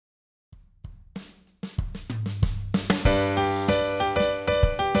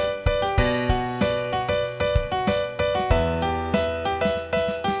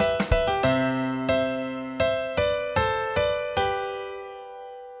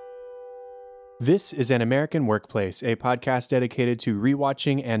This is An American Workplace, a podcast dedicated to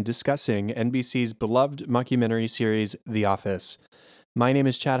rewatching and discussing NBC's beloved mockumentary series, The Office. My name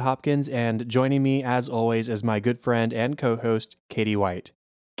is Chad Hopkins, and joining me, as always, is my good friend and co-host, Katie White.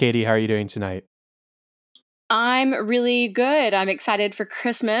 Katie, how are you doing tonight? I'm really good. I'm excited for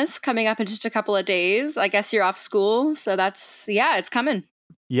Christmas coming up in just a couple of days. I guess you're off school, so it's coming.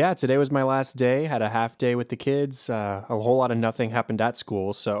 Yeah, today was my last day. Had a half day with the kids. A whole lot of nothing happened at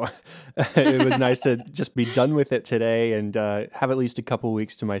school, so it was nice to just be done with it today and have at least a couple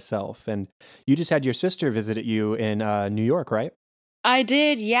weeks to myself. And you just had your sister visit you in New York, right? I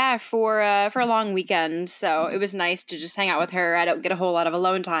did, yeah, for a long weekend. So it was nice to just hang out with her. I don't get a whole lot of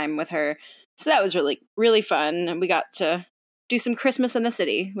alone time with her, so that was really, really fun. And we got to do some Christmas in the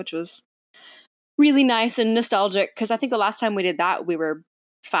city, which was really nice and nostalgic. Because I think the last time we did that, we were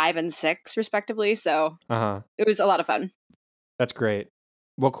 5 and 6, respectively. So It was a lot of fun. That's great.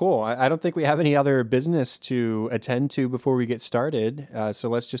 Well, cool. I don't think we have any other business to attend to before we get started. So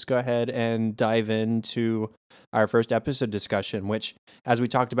let's just go ahead and dive into our first episode discussion, which, as we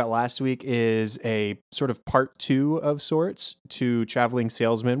talked about last week, is a sort of part 2 of sorts to Traveling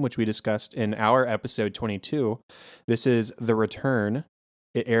Salesman, which we discussed in our episode 22. This is The Return.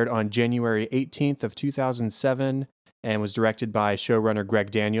 It aired on January 18th of 2007 and was directed by showrunner Greg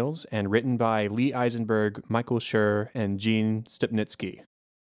Daniels and written by Lee Eisenberg, Michael Schur, and Gene Stupnitsky.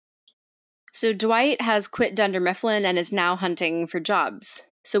 So Dwight has quit Dunder Mifflin and is now hunting for jobs.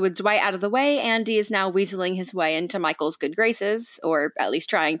 So with Dwight out of the way, Andy is now weaseling his way into Michael's good graces, or at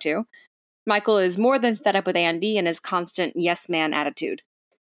least trying to. Michael is more than fed up with Andy and his constant yes-man attitude.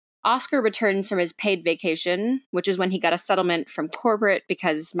 Oscar returns from his paid vacation, which is when he got a settlement from corporate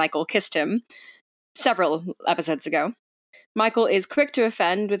because Michael kissed him several episodes ago. Michael is quick to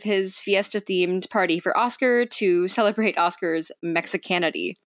offend with his fiesta-themed party for Oscar to celebrate Oscar's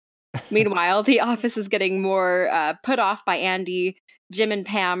Mexicanity. Meanwhile, the office is getting more put off by Andy. Jim and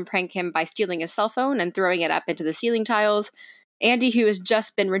Pam prank him by stealing his cell phone and throwing it up into the ceiling tiles. Andy, who has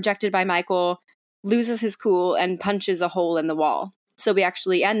just been rejected by Michael, loses his cool and punches a hole in the wall. So we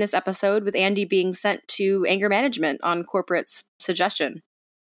actually end this episode with Andy being sent to anger management on corporate's suggestion.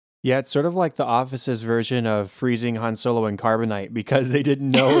 Yeah, it's sort of like the Office's version of freezing Han Solo in carbonite because they didn't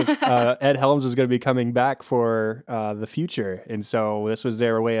know if Ed Helms was going to be coming back for the future. And so this was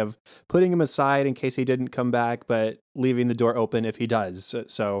their way of putting him aside in case he didn't come back, but leaving the door open if he does.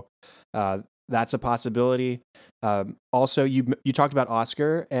 So that's a possibility. Also, you talked about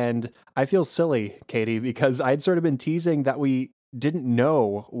Oscar, and I feel silly, Katie, because I'd sort of been teasing that we didn't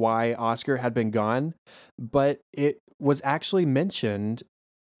know why Oscar had been gone, but it was actually mentioned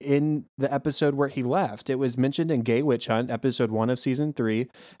in the episode where he left. It was mentioned in Gay Witch Hunt, episode 1 of season 3,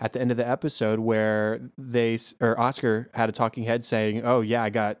 at the end of the episode where Oscar had a talking head saying, "Oh yeah, I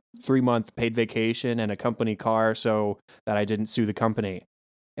got 3-month paid vacation and a company car so that I didn't sue the company."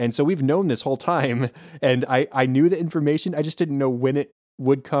 And so we've known this whole time, and I knew the information, I just didn't know when it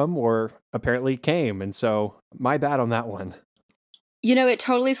would come, or apparently came. And so my bad on that one. You know, it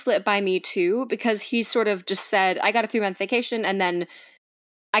totally slipped by me too, because he sort of just said, I got a 3-month vacation, and then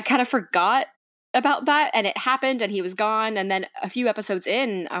I kind of forgot about that, and it happened, and he was gone. And then a few episodes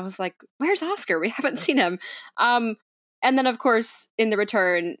in, I was like, "Where's Oscar? We haven't seen him." And then, of course, in The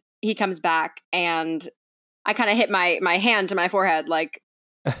Return, he comes back, and I kind of hit my hand to my forehead, like,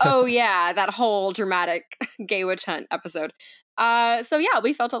 "Oh yeah, that whole dramatic Gay Witch Hunt episode." So yeah,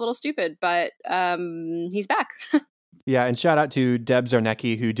 we felt a little stupid, but he's back. Yeah, and shout out to Deb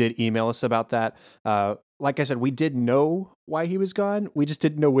Zarnecki, who did email us about that. Like I said, we did know why he was gone. We just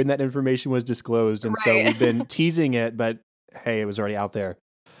didn't know when that information was disclosed. And so we've been teasing it, but hey, it was already out there.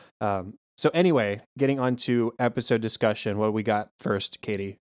 So anyway, getting on to episode discussion. What do we got first,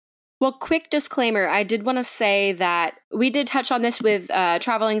 Katie? Well, quick disclaimer. I did want to say that we did touch on this with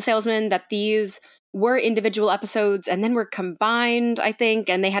Traveling Salesman, that these were individual episodes and then were combined, I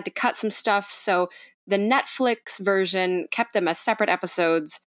think, and they had to cut some stuff. So the Netflix version kept them as separate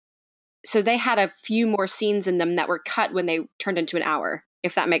episodes. So they had a few more scenes in them that were cut when they turned into an hour,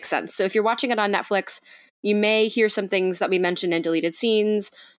 if that makes sense. So if you're watching it on Netflix, you may hear some things that we mentioned in deleted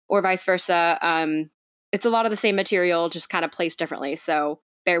scenes or vice versa. It's a lot of the same material, just kind of placed differently. So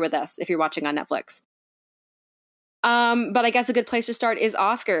bear with us if you're watching on Netflix. But I guess a good place to start is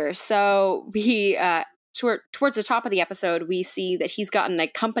Oscar. So we, towards the top of the episode, we see that he's gotten a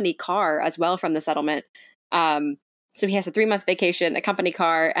company car as well from the settlement. So he has a 3-month vacation, a company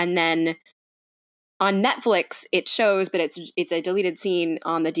car, and then on Netflix it shows, but it's a deleted scene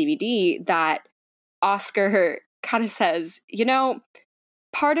on the DVD, that Oscar kind of says, "You know,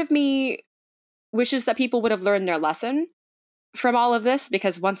 part of me wishes that people would have learned their lesson, from all of this,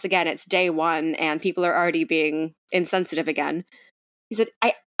 because once again, it's day one and people are already being insensitive again. He said,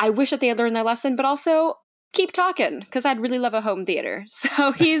 I wish that they had learned their lesson, but also keep talking because I'd really love a home theater.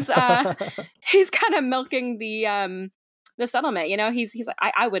 So he's kind of milking the settlement. You know, he's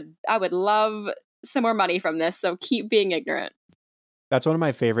like, I would love some more money from this. So keep being ignorant. That's one of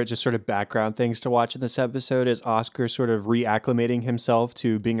my favorite just sort of background things to watch in this episode is Oscar sort of reacclimating himself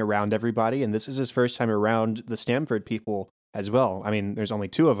to being around everybody. And this is his first time around the Stamford people as well. I mean, there's only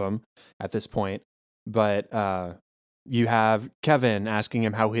two of them at this point, but you have Kevin asking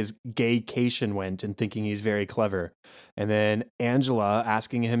him how his gaycation went and thinking he's very clever. And then Angela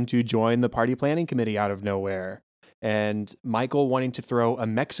asking him to join the party planning committee out of nowhere. And Michael wanting to throw a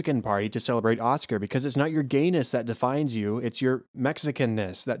Mexican party to celebrate Oscar because it's not your gayness that defines you. It's your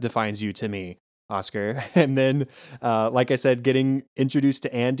Mexicanness that defines you to me, Oscar. And then, like I said, getting introduced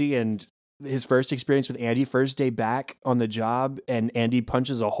to Andy and his first experience with Andy, first day back on the job, and Andy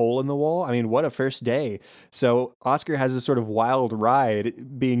punches a hole in the wall. I mean, what a first day. So Oscar has this sort of wild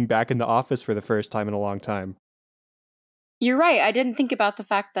ride being back in the office for the first time in a long time. You're right. I didn't think about the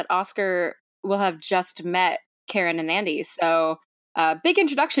fact that Oscar will have just met Karen and Andy. So big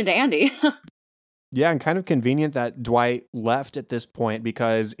introduction to Andy. Yeah, and kind of convenient that Dwight left at this point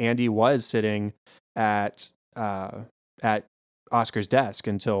because Andy was sitting at Oscar's desk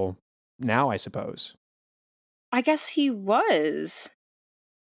until now, I suppose. I guess he was.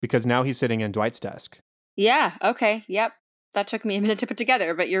 Because now he's sitting in Dwight's desk. Yeah, okay, yep. That took me a minute to put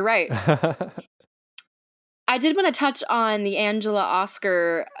together, but you're right. I did want to touch on the Angela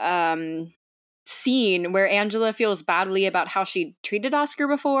Oscar scene where Angela feels badly about how she treated Oscar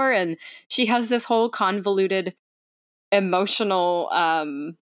before, and she has this whole convoluted emotional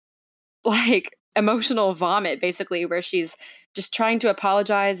vomit basically, where she's just trying to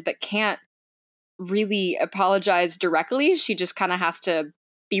apologize but can't really apologize directly. She just kind of has to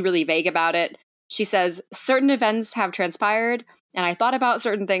be really vague about it. She says, certain events have transpired and I thought about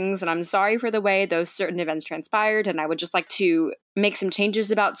certain things and I'm sorry for the way those certain events transpired, and I would just like to make some changes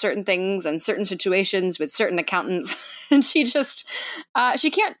about certain things and certain situations with certain accountants. And she just she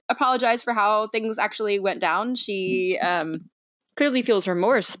can't apologize for how things actually went down. She clearly feels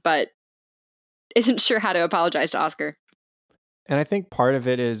remorse but isn't sure how to apologize to Oscar. And I think part of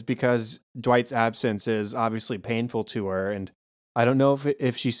it is because Dwight's absence is obviously painful to her, and I don't know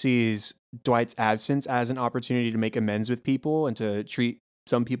if she sees Dwight's absence as an opportunity to make amends with people and to treat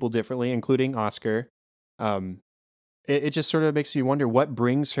some people differently, including Oscar. It just sort of makes me wonder what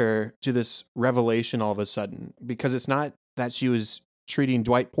brings her to this revelation all of a sudden, because it's not that she was treating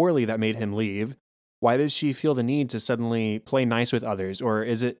Dwight poorly that made him leave. Why does she feel the need to suddenly play nice with others? Or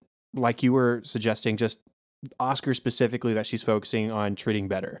is it, like you were suggesting, just Oscar specifically that she's focusing on treating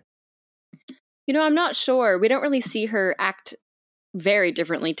better? You know, I'm not sure. We don't really see her act very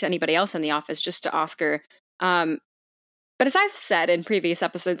differently to anybody else in the office, just to Oscar. But as I've said in previous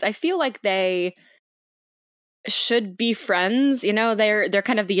episodes, I feel like they should be friends. You know, they're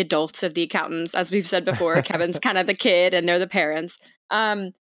kind of the adults of the accountants, as we've said before. Kevin's kind of the kid and they're the parents.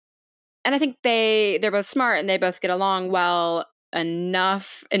 And I think they're both smart and they both get along well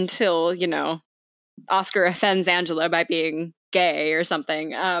enough until, you know, Oscar offends Angela by being gay or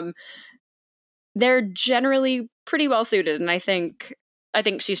something. They're generally pretty well suited, and I think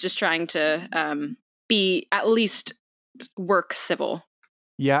she's just trying to be at least work civil.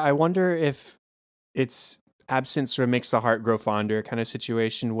 Yeah, I wonder if it's absence sort of makes the heart grow fonder kind of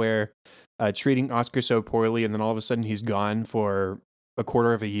situation where treating Oscar so poorly and then all of a sudden he's gone for a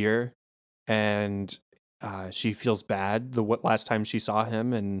quarter of a year and she feels bad the last time she saw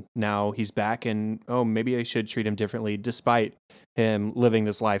him, and now he's back and, oh, maybe I should treat him differently despite him living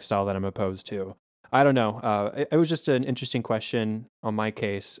this lifestyle that I'm opposed to. I don't know. It was just an interesting question in my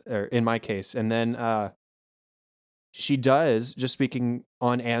case. And then she does, just speaking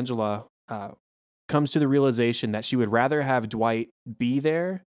on Angela, comes to the realization that she would rather have Dwight be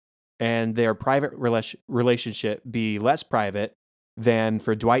there and their private relationship be less private than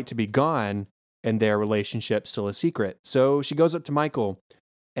for Dwight to be gone and their relationship still a secret. So she goes up to Michael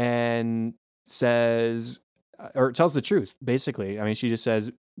and says, or tells the truth, basically. I mean, she just says,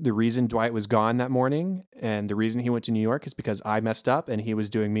 the reason Dwight was gone that morning and the reason he went to New York is because I messed up and he was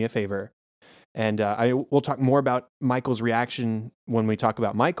doing me a favor. And we'll talk more about Michael's reaction when we talk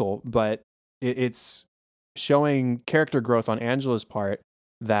about Michael, but it's showing character growth on Angela's part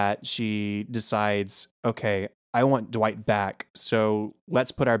that she decides, okay, I want Dwight back, so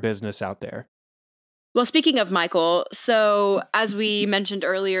let's put our business out there. Well, speaking of Michael, so as we mentioned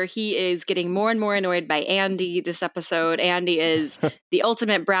earlier, he is getting more and more annoyed by Andy this episode. Andy is the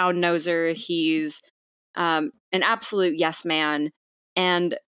ultimate brown noser. He's an absolute yes man.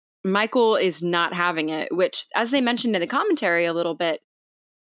 And Michael is not having it, which, as they mentioned in the commentary a little bit,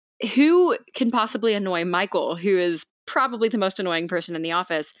 who can possibly annoy Michael, who is probably the most annoying person in the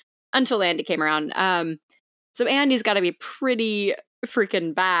office until Andy came around. So Andy's got to be pretty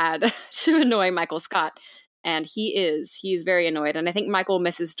freaking bad to annoy Michael Scott. And he is. He's very annoyed. And I think Michael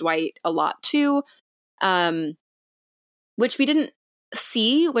misses Dwight a lot too, which we didn't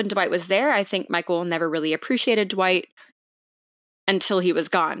see when Dwight was there. I think Michael never really appreciated Dwight until he was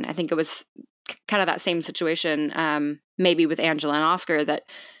gone. I think it was kind of that same situation, maybe with Angela and Oscar, that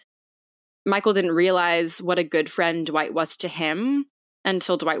Michael didn't realize what a good friend Dwight was to him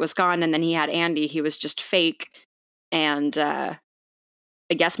until Dwight was gone. And then he had Andy. He was just fake and a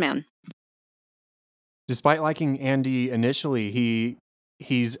yes man. Despite liking Andy initially,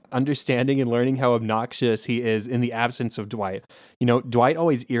 he's understanding and learning how obnoxious he is in the absence of Dwight. You know, Dwight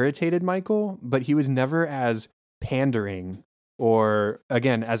always irritated Michael, but he was never as pandering or,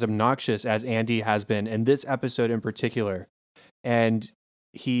 again, as obnoxious as Andy has been in this episode in particular. And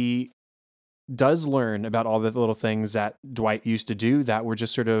he does learn about all the little things that Dwight used to do that were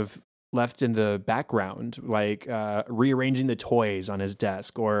just sort of left in the background, like rearranging the toys on his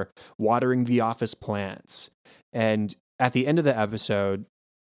desk or watering the office plants. And at the end of the episode,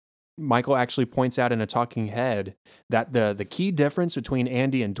 Michael actually points out in a talking head that the key difference between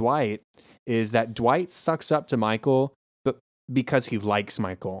Andy and Dwight is that Dwight sucks up to Michael, but because he likes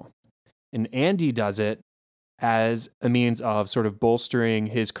Michael. And Andy does it as a means of sort of bolstering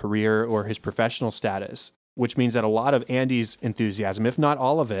his career or his professional status, which means that a lot of Andy's enthusiasm, if not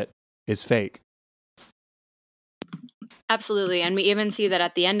all of it, is fake. Absolutely. And we even see that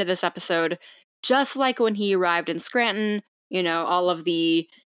at the end of this episode, just like when he arrived in Scranton, you know, all of the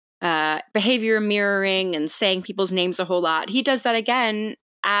behavior mirroring and saying people's names a whole lot, he does that again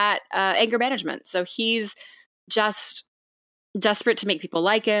at Anger Management. So he's just desperate to make people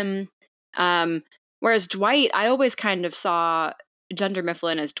like him. Whereas Dwight, I always kind of saw Dunder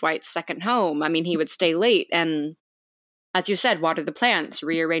Mifflin as Dwight's second home. I mean, he would stay late and, as you said, water the plants,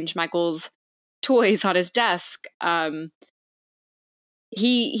 rearrange Michael's toys on his desk.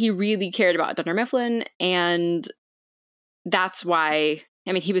 He really cared about Dunder Mifflin, and that's why,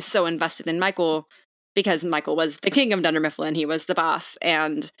 I mean, he was so invested in Michael because Michael was the king of Dunder Mifflin. He was the boss,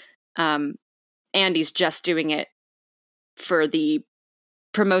 and Andy's just doing it for the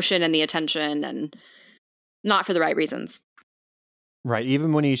promotion and the attention and not for the right reasons. Right.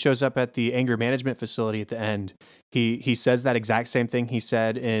 Even when he shows up at the anger management facility at the end, he says that exact same thing he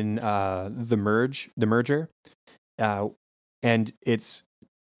said in the merger. And it's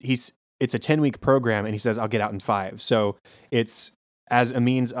a 10-week program, and he says, I'll get out in 5. So it's as a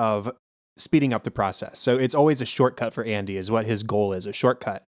means of speeding up the process. So it's always a shortcut for Andy is what his goal is, a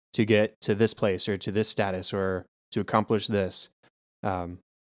shortcut to get to this place or to this status or to accomplish this. But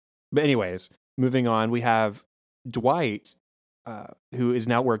anyways, moving on, we have Dwight, who is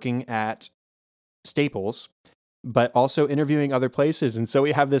now working at Staples, but also interviewing other places. And so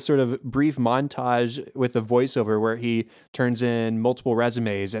we have this sort of brief montage with a voiceover where he turns in multiple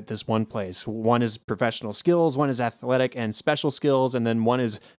resumes at this one place. One is professional skills, one is athletic and special skills, and then one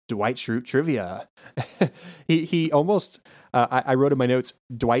is Dwight Schrute trivia. he almost, I wrote in my notes,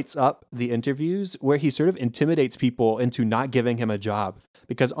 Dwight's up the interviews, where he sort of intimidates people into not giving him a job.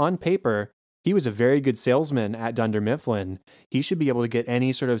 Because on paper, he was a very good salesman at Dunder Mifflin. He should be able to get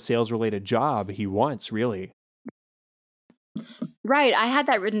any sort of sales-related job he wants, really. Right. I had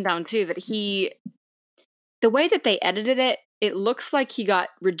that written down too, that the way that they edited it, it looks like he got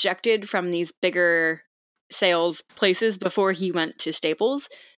rejected from these bigger sales places before he went to Staples.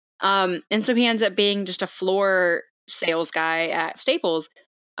 And so he ends up being just a floor sales guy at Staples,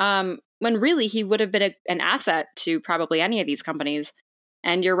 when really he would have been an asset to probably any of these companies.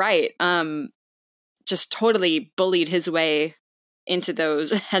 And you're right. Just totally bullied his way into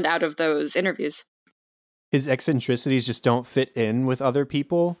those and out of those interviews. His eccentricities just don't fit in with other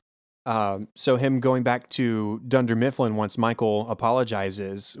people. So him going back to Dunder Mifflin once Michael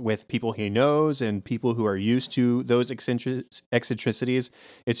apologizes with people he knows and people who are used to those eccentricities,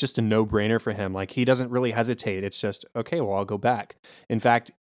 it's just a no-brainer for him. Like, he doesn't really hesitate. It's just, okay, well, I'll go back. In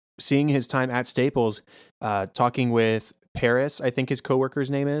fact, seeing his time at Staples, talking with Paris, I think his coworker's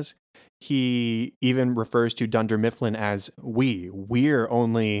name is, he even refers to Dunder Mifflin as we're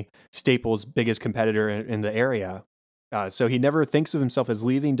only Staples' biggest competitor in the area. So he never thinks of himself as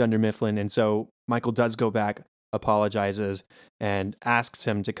leaving Dunder Mifflin. And so Michael does go back, apologizes, and asks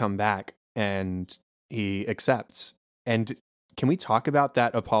him to come back. And he accepts. And can we talk about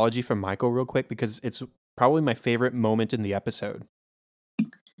that apology from Michael real quick? Because it's probably my favorite moment in the episode.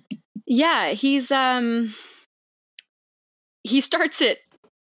 Yeah, he starts it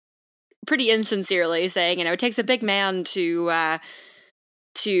pretty insincerely, saying, it takes a big man to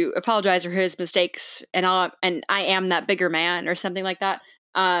apologize for his mistakes, and I am that bigger man, or something like that.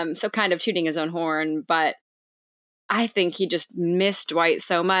 So kind of tooting his own horn, but I think he just missed Dwight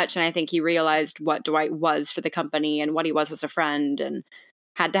so much, and I think he realized what Dwight was for the company and what he was as a friend, and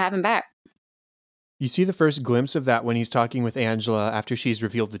had to have him back. You see the first glimpse of that when he's talking with Angela after she's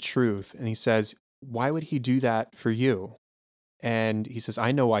revealed the truth, and he says, "Why would he do that for you?" And he says,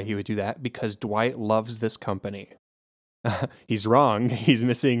 "I know why he would do that, because Dwight loves this company." He's wrong.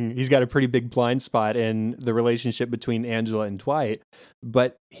 He's got a pretty big blind spot in the relationship between Angela and Dwight,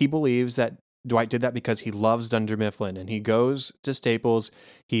 but he believes that Dwight did that because he loves Dunder Mifflin, and he goes to Staples.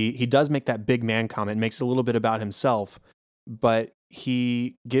 He does make that big man comment, makes a little bit about himself, but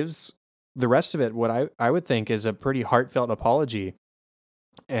he gives the rest of it what I would think is a pretty heartfelt apology.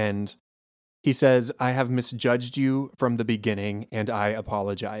 And he says, "I have misjudged you from the beginning, and I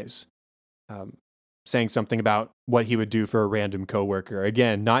apologize." Saying something about what he would do for a random coworker.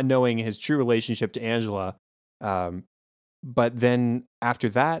 Again, not knowing his true relationship to Angela. But then after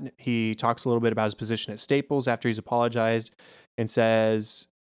that, he talks a little bit about his position at Staples after he's apologized, and says,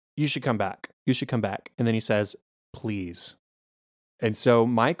 "You should come back. You should come back." And then he says, "Please." And so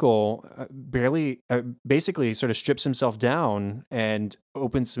Michael basically sort of strips himself down and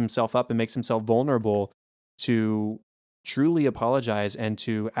opens himself up and makes himself vulnerable to truly apologize and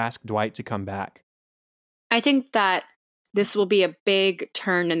to ask Dwight to come back. I think that this will be a big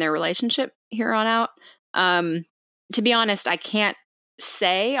turn in their relationship here on out. To be honest, I can't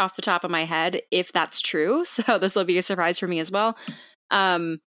say off the top of my head if that's true, so this will be a surprise for me as well.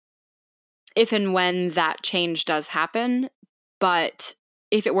 If and when that change does happen, but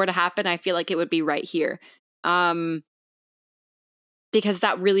if it were to happen, I feel like it would be right here. Because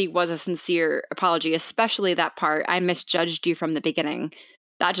that really was a sincere apology, especially that part, "I misjudged you from the beginning."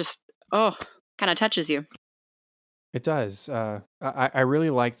 That just, kind of touches you. It does. I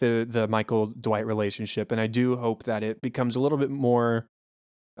really like the Michael Dwight relationship, and I do hope that it becomes a little bit more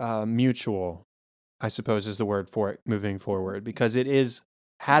mutual, I suppose is the word for it moving forward, because it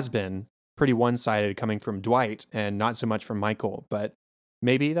has been pretty one-sided coming from Dwight and not so much from Michael, but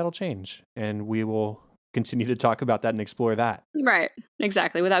maybe that'll change, and we will continue to talk about that and explore that. Right,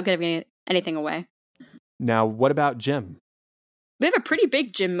 exactly, without giving anything away. Now, what about Jim? We have a pretty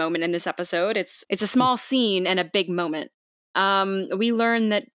big Jim moment in this episode. It's a small scene and a big moment. We learn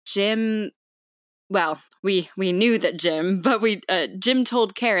that Jim, well, we knew that Jim, but Jim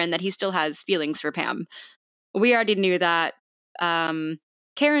told Karen that he still has feelings for Pam. We already knew that.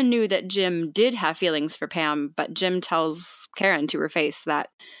 Karen knew that Jim did have feelings for Pam, but Jim tells Karen to her face that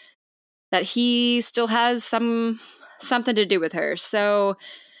he still has something to do with her. So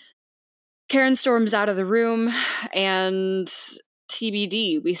Karen storms out of the room, and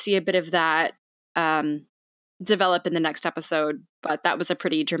TBD, we see a bit of that develop in the next episode, but that was a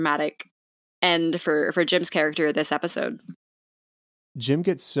pretty dramatic end for Jim's character this episode. Jim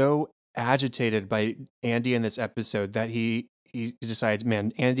gets so agitated by Andy in this episode that he decides,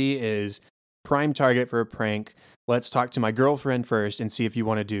 man, Andy is prime target for a prank. Let's talk to my girlfriend first and see if you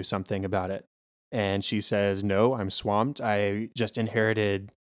want to do something about it. And she says, "No, I'm swamped. I just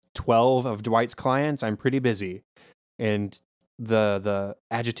inherited 12 of Dwight's clients. I'm pretty busy." And the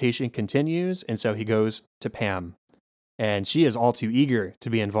agitation continues, and so he goes to Pam. And she is all too eager to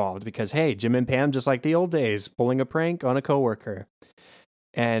be involved because, hey, Jim and Pam, just like the old days, pulling a prank on a coworker.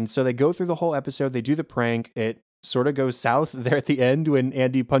 And so they go through the whole episode. They do the prank. It sort of goes south there at the end when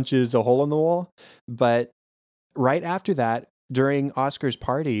Andy punches a hole in the wall. But right after that, during Oscar's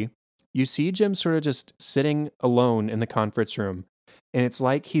party, you see Jim sort of just sitting alone in the conference room. And it's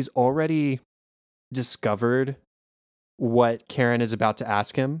like he's already discovered what Karen is about to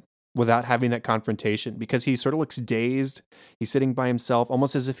ask him without having that confrontation, because he sort of looks dazed. He's sitting by himself,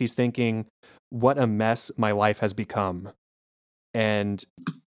 almost as if he's thinking, what a mess my life has become. And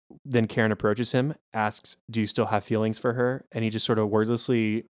then Karen approaches him, asks, "Do you still have feelings for her?" And he just sort of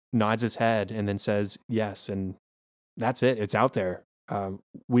wordlessly nods his head and then says, "Yes." And that's it. It's out there.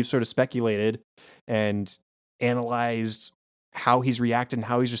 We've sort of speculated and analyzed how he's reacted and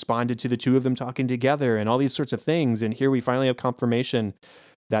how he's responded to the two of them talking together and all these sorts of things. And here we finally have confirmation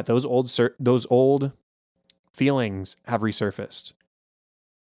that those old feelings have resurfaced.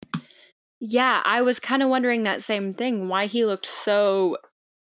 Yeah, I was kind of wondering that same thing, why he looked so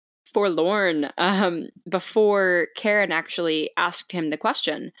forlorn before Karen actually asked him the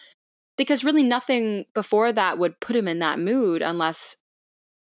question. Because really nothing before that would put him in that mood unless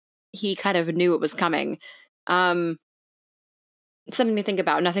he kind of knew it was coming. something to think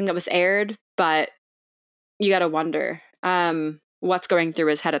about. Nothing that was aired, but you got to wonder what's going through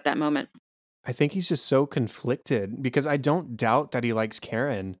his head at that moment. I think he's just so conflicted because I don't doubt that he likes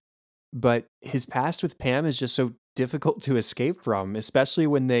Karen, but his past with Pam is just so difficult to escape from, especially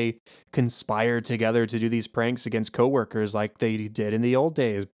when they conspire together to do these pranks against coworkers like they did in the old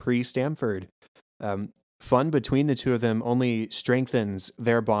days, pre-Stanford. Fun between the two of them only strengthens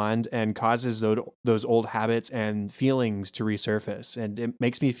their bond and causes those old habits and feelings to resurface. And it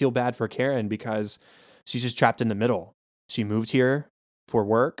makes me feel bad for Karen because she's just trapped in the middle. She moved here for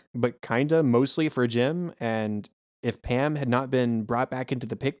work, but kinda mostly for Jim. And if Pam had not been brought back into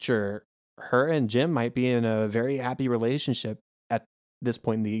the picture, her and Jim might be in a very happy relationship at this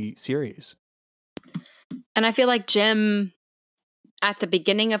point in the series. And I feel like Jim, at the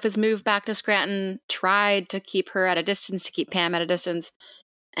beginning of his move back to Scranton, tried to keep her at a distance, to keep Pam at a distance,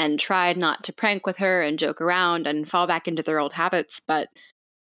 and tried not to prank with her and joke around and fall back into their old habits, but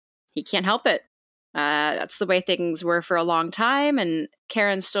he can't help it. That's the way things were for a long time, and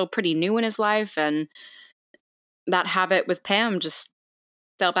Karen's still pretty new in his life, and that habit with Pam just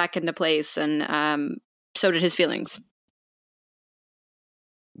fell back into place, and so did his feelings.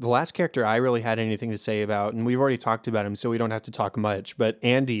 The last character I really had anything to say about, and we've already talked about him, so we don't have to talk much, but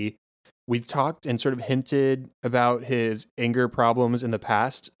Andy, we've talked and sort of hinted about his anger problems in the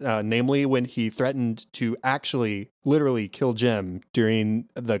past, namely when he threatened to actually literally kill Jim during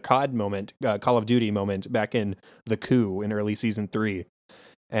the COD moment, Call of Duty moment back in The Coup in early season 3.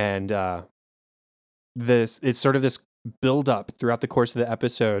 And it's sort of this build up throughout the course of the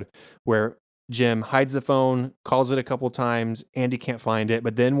episode where Jim hides the phone, calls it a couple times, Andy can't find it,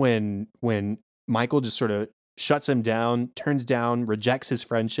 but then when Michael just sort of shuts him down, turns down, rejects his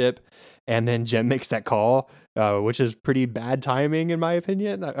friendship, and then Jim makes that call, which is pretty bad timing in my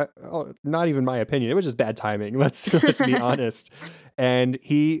opinion. Not even my opinion, it was just bad timing. Let's be honest. And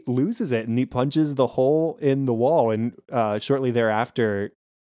he loses it and he punches the hole in the wall, and shortly thereafter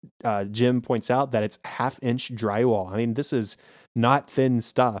Jim points out that it's 1/2-inch drywall. I mean, this is not thin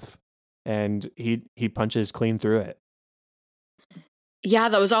stuff. And he punches clean through it. Yeah,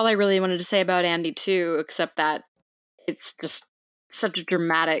 that was all I really wanted to say about Andy too, except that it's just such a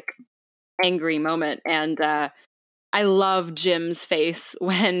dramatic, angry moment. And I love Jim's face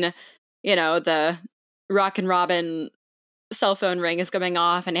when, the Rockin' Robin cell phone ring is going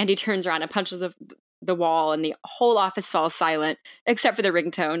off and Andy turns around and punches the wall and the whole office falls silent, except for the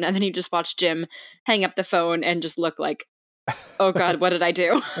ringtone. And then you just watch Jim hang up the phone and just look like, oh God, what did I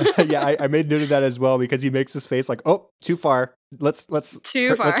do? Yeah, I made note of that as well because he makes his face like, oh, too far. Let's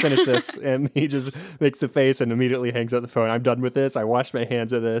finish this. And he just makes the face and immediately hangs up the phone. I'm done with this. I washed my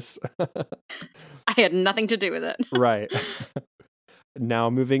hands of this. I had nothing to do with it. Right.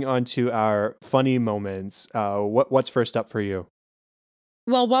 Now moving on to our funny moments. What's first up for you?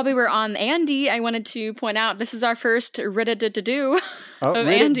 Well, while we were on Andy, I wanted to point out this is our first Rid-a-do of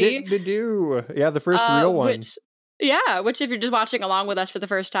Andy. Yeah, the first real one. Which if you're just watching along with us for the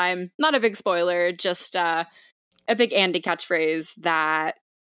first time, not a big spoiler, just a big Andy catchphrase that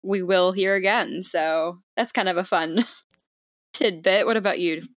we will hear again. So that's kind of a fun tidbit. What about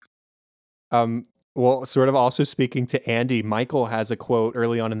you? Well, sort of also speaking to Andy, Michael has a quote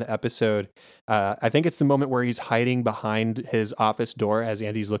early on in the episode. I think it's the moment where he's hiding behind his office door as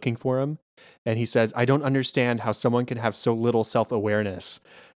Andy's looking for him. And he says, "I don't understand how someone can have so little self-awareness."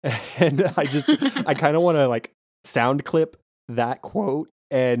 And I kind of want to sound clip that quote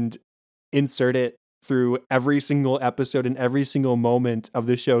and insert it through every single episode and every single moment of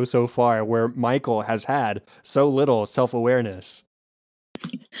the show so far where Michael has had so little self-awareness.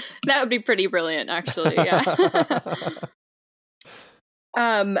 That would be pretty brilliant, actually. Yeah.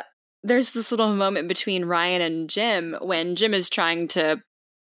 There's this little moment between Ryan and Jim when Jim is trying to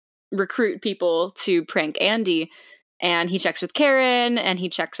recruit people to prank Andy, and he checks with Karen and he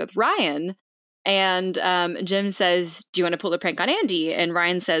checks with Ryan. And Jim says, "Do you want to pull the prank on Andy?" And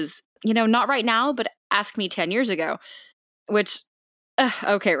Ryan says, "Not right now, but ask me 10 years ago." Which,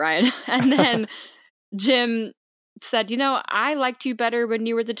 okay, Ryan. And then Jim said, "I liked you better when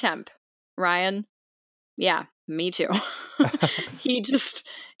you were the temp, Ryan." Yeah, me too.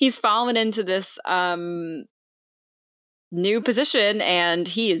 He's fallen into this new position, and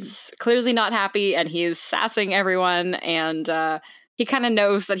he's clearly not happy, and he's sassing everyone, and he kind of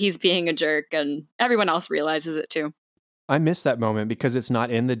knows that he's being a jerk, and everyone else realizes it too. I missed that moment because it's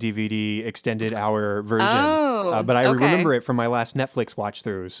not in the DVD extended hour version. Oh, but I remember it from my last Netflix watch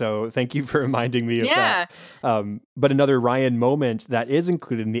through. So thank you for reminding me of that. But another Ryan moment that is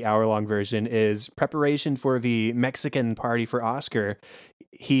included in the hour-long version is preparation for the Mexican party for Oscar.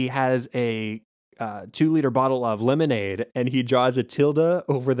 He has a 2-liter bottle of lemonade, and he draws a tilde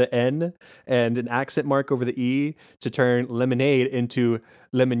over the N and an accent mark over the E to turn lemonade into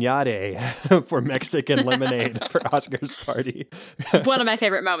lemonade for Mexican lemonade for Oscar's party. One of my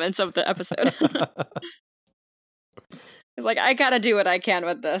favorite moments of the episode. It's like, I gotta do what I can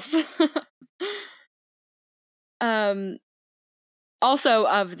with this. Also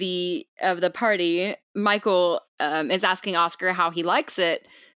of the party, Michael is asking Oscar how he likes it,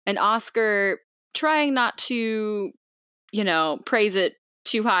 and Oscar, trying not to, praise it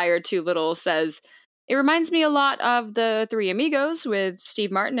too high or too little, says, "It reminds me a lot of the Three Amigos with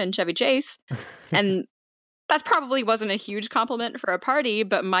Steve Martin and Chevy Chase." And that probably wasn't a huge compliment for a party,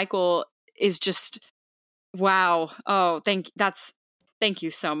 but Michael is just, wow. Oh, thank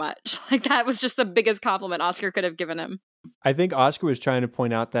you so much. Like, that was just the biggest compliment Oscar could have given him. I think Oscar was trying to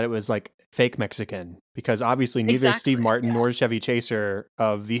point out that it was like fake Mexican, because obviously neither Steve Martin nor Chevy Chase are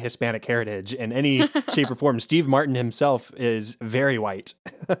of the Hispanic heritage in any shape or form. Steve Martin himself is very white.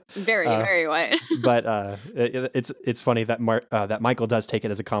 Very, very white. But it's funny that that Michael does take it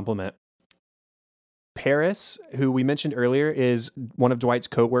as a compliment. Paris, who we mentioned earlier, is one of Dwight's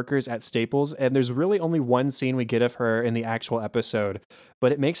co-workers at Staples, and there's really only one scene we get of her in the actual episode,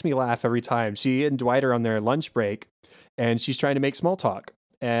 but it makes me laugh every time. She and Dwight are on their lunch break, and she's trying to make small talk,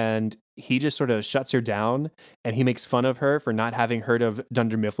 and he just sort of shuts her down, and he makes fun of her for not having heard of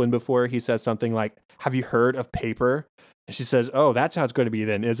Dunder Mifflin before. He says something like, "Have you heard of paper?" And she says, "Oh, that's how it's going to be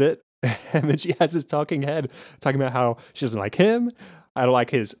then, is it?" And then she has this talking head talking about how she doesn't like him, I don't like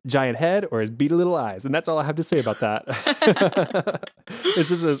his giant head or his beady little eyes. And that's all I have to say about that. It's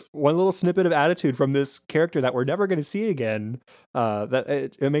just this one little snippet of attitude from this character that we're never going to see again.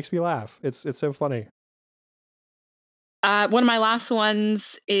 That it makes me laugh. It's so funny. One of my last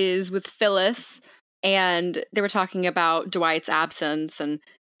ones is with Phyllis, and they were talking about Dwight's absence, and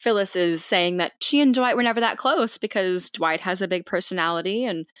Phyllis is saying that she and Dwight were never that close because Dwight has a big personality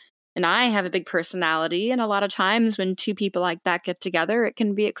and I have a big personality, and a lot of times when two people like that get together, it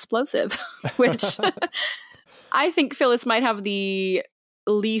can be explosive, which I think Phyllis might have the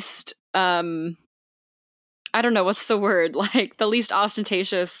least, I don't know, what's the word? Like the least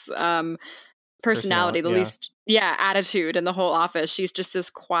ostentatious personality, the least, attitude in the whole office. She's just this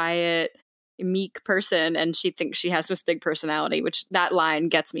quiet, meek person, and she thinks she has this big personality, which that line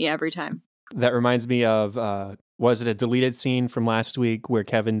gets me every time. That reminds me of, was it a deleted scene from last week where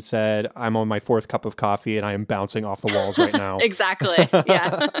Kevin said, "I'm on my 4th cup of coffee and I am bouncing off the walls right now." Exactly.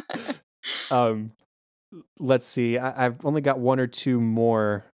 Yeah. Let's see. I've only got one or two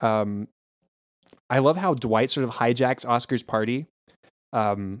more. I love how Dwight sort of hijacks Oscar's party.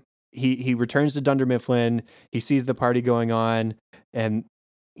 He returns to Dunder Mifflin. He sees the party going on, and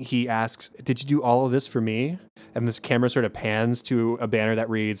he asks, "Did you do all of this for me?" And this camera sort of pans to a banner that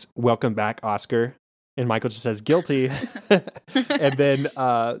reads, "Welcome back, Oscar." And Michael just says, "Guilty." And then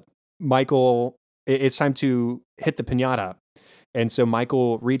Michael, it's time to hit the piñata. And so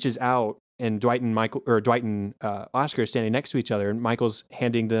Michael reaches out, and Dwight and Oscar are standing next to each other, and Michael's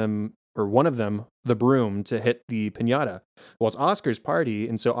handing them, or one of them, the broom to hit the piñata. Well, it's Oscar's party,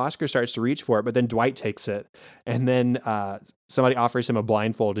 and so Oscar starts to reach for it, but then Dwight takes it. And then somebody offers him a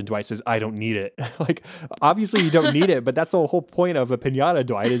blindfold, and Dwight says, "I don't need it." Like, obviously you don't need it, but that's the whole point of a piñata,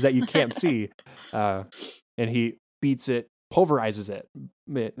 Dwight, is that you can't see. And he beats it, pulverizes it.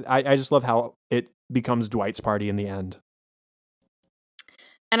 I just love how it becomes Dwight's party in the end.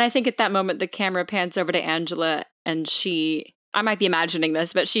 And I think at that moment, the camera pans over to Angela, and I might be imagining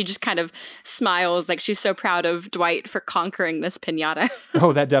this, but she just kind of smiles like she's so proud of Dwight for conquering this piñata.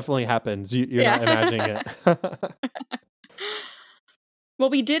 Oh, that definitely happens. You're not imagining it. Well,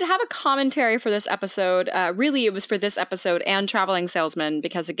 we did have a commentary for this episode. Really, it was for this episode and Traveling Salesman,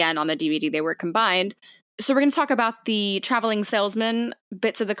 because again, on the DVD, they were combined. So we're going to talk about the Traveling Salesman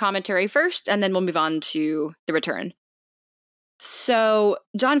bits of the commentary first, and then we'll move on to The Return. So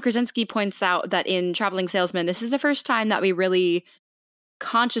John Krasinski points out that in Traveling Salesman, this is the first time that we really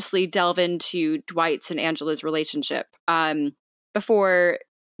consciously delve into Dwight's and Angela's relationship. Before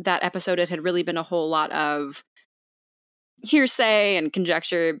that episode, it had really been a whole lot of hearsay and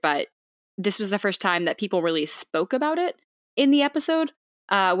conjecture, but this was the first time that people really spoke about it in the episode,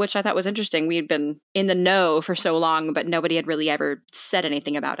 which I thought was interesting. We had been in the know for so long, but nobody had really ever said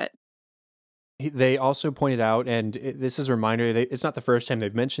anything about it. They also pointed out, and this is a reminder, it's not the first time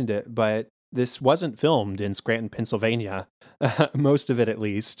they've mentioned it, but this wasn't filmed in Scranton, Pennsylvania, most of it at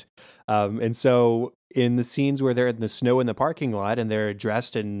least. And so in the scenes where they're in the snow in the parking lot and they're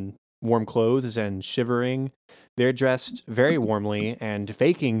dressed in warm clothes and shivering, they're dressed very warmly and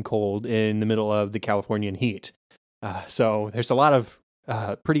faking cold in the middle of the Californian heat. So there's a lot of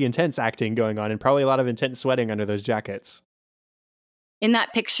pretty intense acting going on and probably a lot of intense sweating under those jackets. In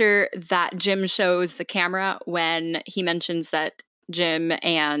that picture that Jim shows the camera when he mentions that Jim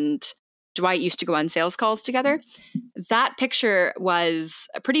and Dwight used to go on sales calls together, that picture was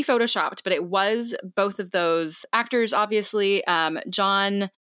pretty photoshopped, but it was both of those actors, obviously. John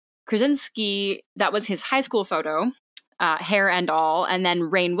Krasinski, that was his high school photo, hair and all. And then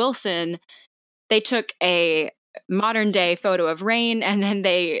Rainn Wilson, they took a modern day photo of Rainn and then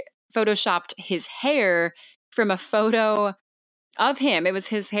they photoshopped his hair from a photo of him. It was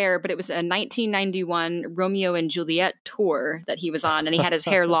his hair, but it was a 1991 Romeo and Juliet tour that he was on, and he had his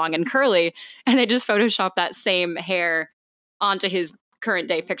hair long and curly, and they just photoshopped that same hair onto his current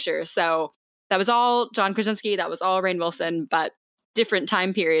day picture. So that was all John Krasinski, that was all Rainn Wilson, but different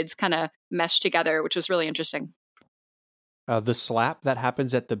time periods kind of meshed together, which was really interesting. The slap that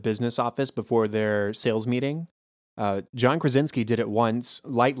happens at the business office before their sales meeting, John Krasinski did it once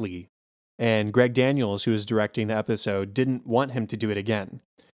lightly, and Greg Daniels, who was directing the episode, didn't want him to do it again.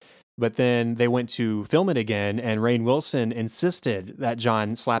 But then they went to film it again, and Rainn Wilson insisted that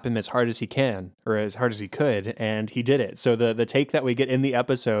John slap him as hard as he can, or as hard as he could, and he did it. So the take that we get in the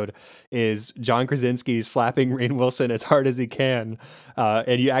episode is John Krasinski slapping Rainn Wilson as hard as he can.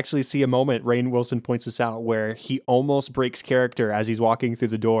 And you actually see a moment, Rainn Wilson points this out, where he almost breaks character as he's walking through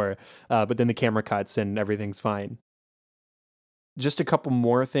the door, but then the camera cuts and everything's fine. Just a couple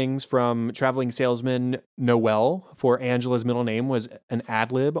more things from Traveling Salesman. Noelle, for Angela's middle name, was an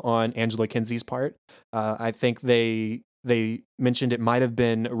ad-lib on Angela Kinsey's part. I think they mentioned it might have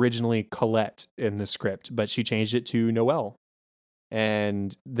been originally Colette in the script, but she changed it to Noelle.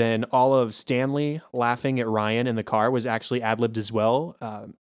 And then all of Stanley laughing at Ryan in the car was actually ad-libbed as well.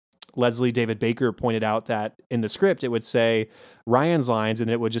 Leslie David Baker pointed out that in the script, it would say Ryan's lines, and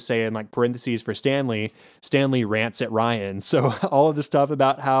it would just say in like parentheses for Stanley rants at Ryan. So all of the stuff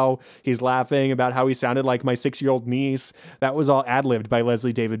about how he's laughing, about how he sounded like my 6-year-old niece, that was all ad-libbed by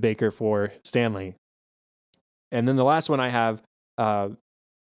Leslie David Baker for Stanley. And then the last one I have,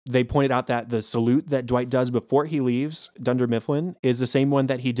 they pointed out that the salute that Dwight does before he leaves Dunder Mifflin is the same one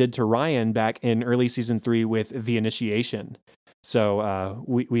that he did to Ryan back in early season 3 with The Initiation. So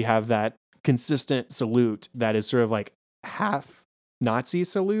we have that consistent salute that is sort of like half Nazi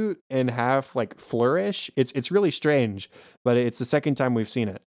salute and half like flourish. It's really strange, but it's the second time we've seen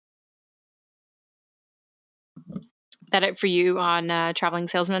it. That it for you on Traveling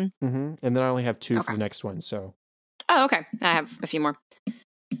Salesman? Mm-hmm. And then I only have 2 for the next one. So. Oh, okay. I have a few more.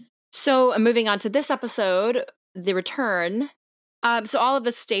 So moving on to this episode, The Return. So all of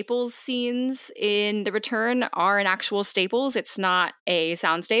the Staples scenes in The Return are in actual Staples. It's not a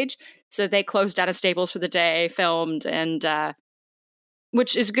soundstage. So they closed down a Staples for the day, filmed, and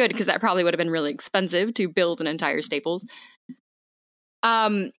which is good because that probably would have been really expensive to build an entire Staples.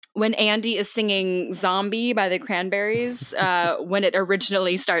 When Andy is singing Zombie by the Cranberries, when it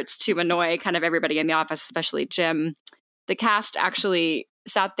originally starts to annoy kind of everybody in the office, especially Jim, the cast actually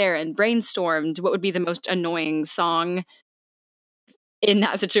sat there and brainstormed what would be the most annoying song in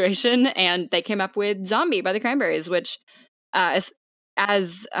that situation, and they came up with Zombie by the Cranberries, which, as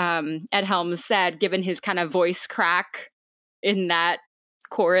Ed Helms said, given his kind of voice crack in that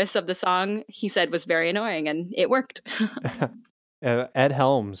chorus of the song, he said was very annoying, and it worked. Ed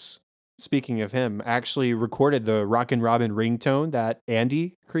Helms, speaking of him, actually recorded the Rockin' Robin ringtone that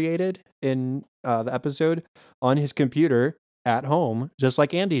Andy created in the episode on his computer at home, just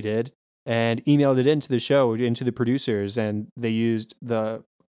like Andy did, and emailed it into the show, into the producers, and they used the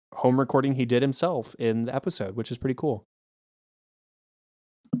home recording he did himself in the episode, which is pretty cool.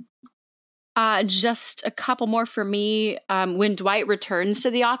 Just a couple more for me. When Dwight returns to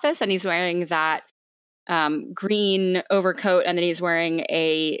the office and he's wearing that green overcoat, and then he's wearing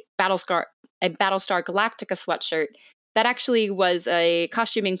a Battlestar Galactica sweatshirt, that actually was a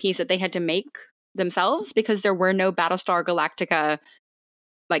costuming piece that they had to make themselves because there were no Battlestar Galactica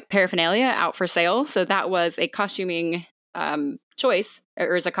like paraphernalia out for sale. So that was a costuming choice,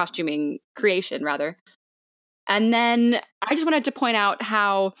 or is a costuming creation rather. And then I just wanted to point out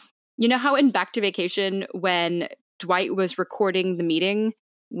how, you know how in Back to Vacation, when Dwight was recording the meeting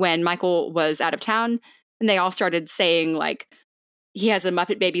when Michael was out of town, and they all started saying like he has a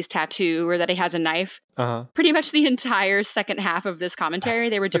Muppet Babies tattoo or that he has a knife. Uh-huh. Pretty much the entire second half of this commentary,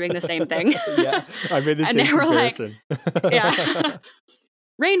 they were doing the same thing. Yeah, I made the same comparison. Like, yeah.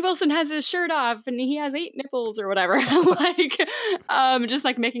 Rainn Wilson has his shirt off and he has 8 nipples or whatever. Just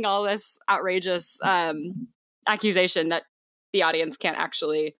like making all this outrageous accusation that the audience can't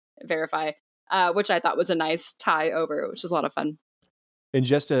actually verify, which I thought was a nice tie over, which is a lot of fun. And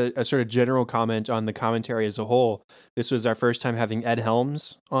just a sort of general comment on the commentary as a whole, this was our first time having Ed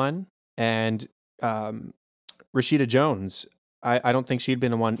Helms on, and Rashida Jones. I don't think she'd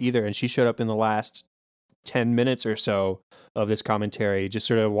been on either, and she showed up in the last 10 minutes or so of this commentary, just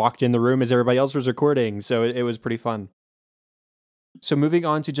sort of walked in the room as everybody else was recording, so it was pretty fun. So moving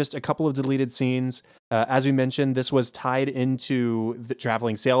on to just a couple of deleted scenes. As we mentioned, this was tied into the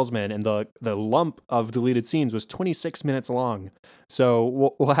Traveling Salesman, and the lump of deleted scenes was 26 minutes long.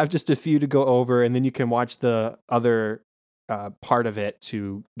 So we'll have just a few to go over, and then you can watch the other part of it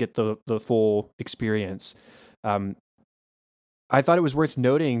to get the full experience. I thought it was worth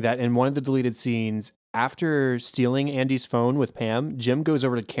noting that in one of the deleted scenes, after stealing Andy's phone with Pam, Jim goes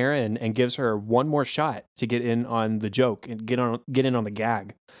over to Karen and gives her one more shot to get in on the joke and get in on the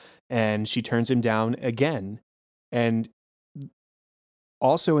gag. And she turns him down again. And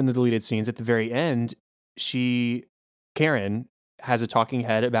also in the deleted scenes at the very end, Karen has a talking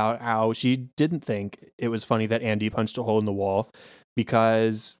head about how she didn't think it was funny that Andy punched a hole in the wall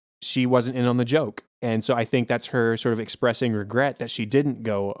because she wasn't in on the joke. And so I think that's her sort of expressing regret that she didn't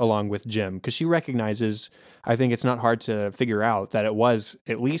go along with Jim, because she recognizes, I think it's not hard to figure out, that it was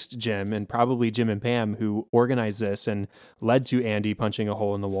at least Jim and probably Jim and Pam who organized this and led to Andy punching a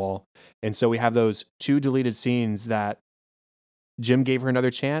hole in the wall. And so we have those two deleted scenes that Jim gave her another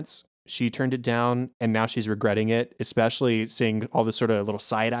chance. She turned it down, and now she's regretting it, especially seeing all the sort of little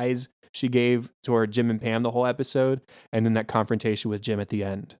side eyes she gave toward Jim and Pam the whole episode, and then that confrontation with Jim at the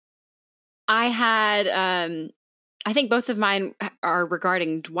end. I had, I think both of mine are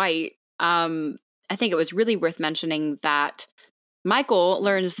regarding Dwight. I think it was really worth mentioning that Michael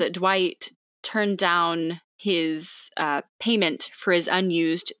learns that Dwight turned down his payment for his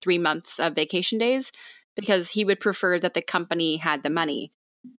unused 3 months of vacation days because he would prefer that the company had the money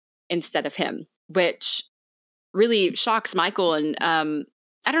instead of him, which really shocks Michael. And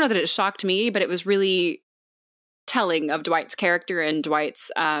I don't know that it shocked me, but it was really telling of Dwight's character and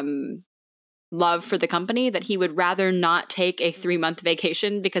Dwight's love for the company, that he would rather not take a 3-month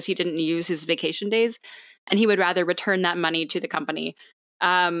vacation because he didn't use his vacation days, and he would rather return that money to the company.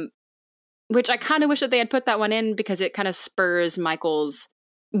 Which I kind of wish that they had put that one in, because it kind of spurs Michael's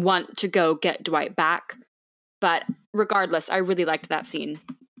want to go get Dwight back. But regardless, I really liked that scene.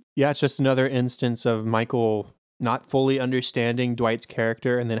 Yeah, it's just another instance of Michael not fully understanding Dwight's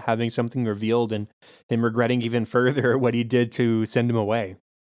character and then having something revealed and him regretting even further what he did to send him away.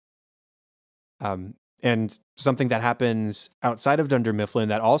 And something that happens outside of Dunder Mifflin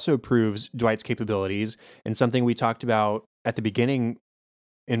that also proves Dwight's capabilities, and something we talked about at the beginning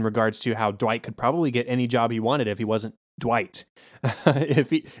in regards to how Dwight could probably get any job he wanted if he wasn't Dwight.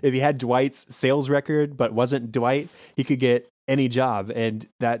 If he had Dwight's sales record but wasn't Dwight, he could get any job. And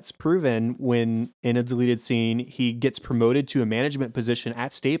that's proven when, in a deleted scene, he gets promoted to a management position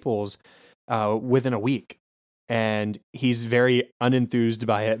at Staples within a week. And he's very unenthused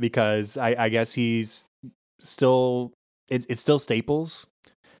by it because I guess he's still, it's still Staples,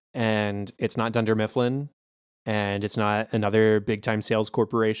 and it's not Dunder Mifflin, and it's not another big time sales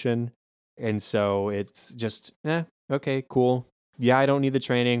corporation. And so it's just, okay, cool. Yeah, I don't need the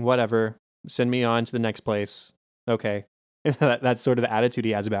training, whatever. Send me on to the next place. Okay. That's sort of the attitude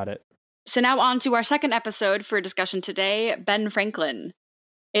he has about it. So now on to our second episode for discussion today, Ben Franklin.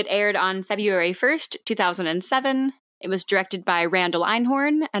 It aired on February 1st, 2007. It was directed by Randall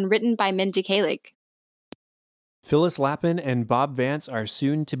Einhorn and written by Mindy Kaling. Phyllis Lappin and Bob Vance are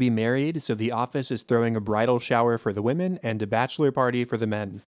soon to be married, so the office is throwing a bridal shower for the women and a bachelor party for the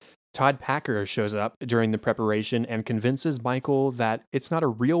men. Todd Packer shows up during the preparation and convinces Michael that it's not a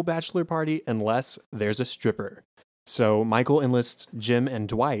real bachelor party unless there's a stripper. So Michael enlists Jim and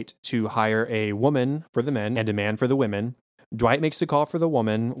Dwight to hire a woman for the men and a man for the women. Dwight makes the call for the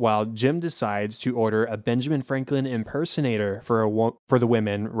woman, while Jim decides to order a Benjamin Franklin impersonator for the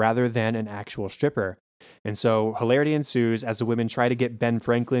women rather than an actual stripper. And so hilarity ensues as the women try to get Ben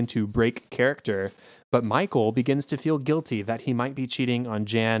Franklin to break character, but Michael begins to feel guilty that he might be cheating on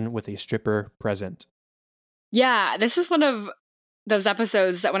Jan with a stripper present. Yeah, this is one of those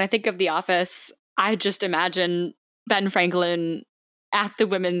episodes that when I think of The Office, I just imagine Ben Franklin at the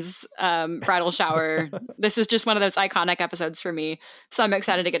women's bridal shower. This is just one of those iconic episodes for me. So I'm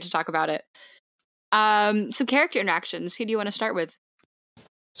excited to get to talk about it. Some character interactions. Who do you want to start with?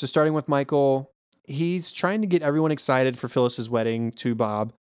 So starting with Michael, he's trying to get everyone excited for Phyllis's wedding to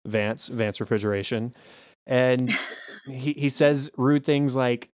Bob Vance Refrigeration. And he says rude things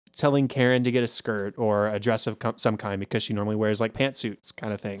like, telling Karen to get a skirt or a dress of some kind because she normally wears like pantsuits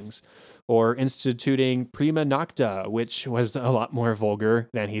kind of things, or instituting prima nocta, which was a lot more vulgar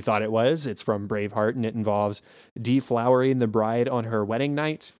than he thought it was. It's from Braveheart, and it involves deflowering the bride on her wedding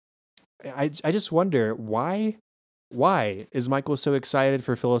night. I just wonder why is Michael so excited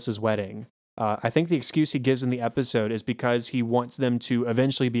for Phyllis's wedding? I think the excuse he gives in the episode is because he wants them to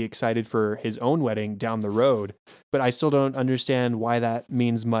eventually be excited for his own wedding down the road, but I still don't understand why that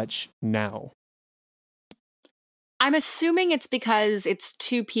means much now. I'm assuming it's because it's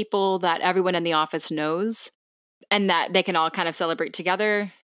two people that everyone in the office knows and that they can all kind of celebrate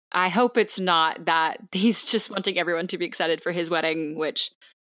together. I hope it's not that he's just wanting everyone to be excited for his wedding, which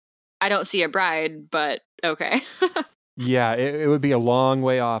I don't see a bride, but okay. Yeah, it would be a long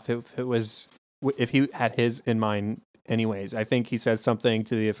way off if he had his in mind anyways. I think he says something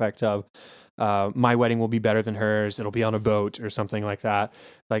to the effect of, my wedding will be better than hers. It'll be on a boat or something like that.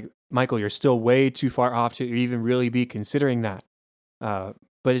 Like, Michael, you're still way too far off to even really be considering that. But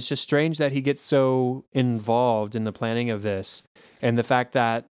it's just strange that he gets so involved in the planning of this. And the fact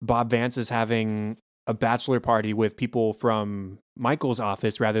that Bob Vance is having a bachelor party with people from Michael's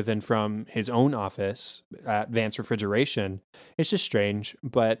office rather than from his own office at Vance Refrigeration. It's just strange,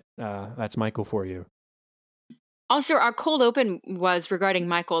 but that's Michael for you. Also, our cold open was regarding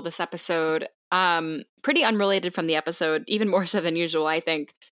Michael this episode. Pretty unrelated from the episode, even more so than usual, I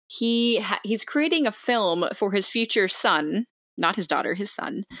think. He's creating a film for his future son, not his daughter, his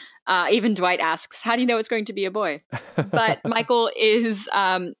son. Even Dwight asks, how do you know it's going to be a boy? But Michael is,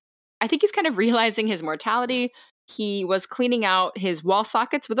 I think he's kind of realizing his mortality. He was cleaning out his wall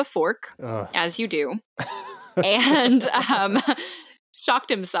sockets with a fork, as you do, and shocked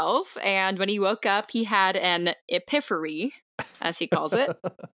himself. And when he woke up, he had an epiphany, as he calls it.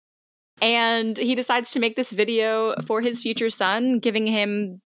 And he decides to make this video for his future son, giving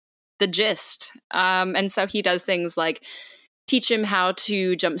him the gist. And so he does things like teach him how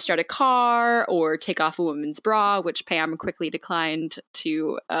to jumpstart a car or take off a woman's bra, which Pam quickly declined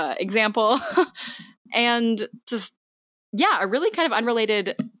to example. And just, yeah, a really kind of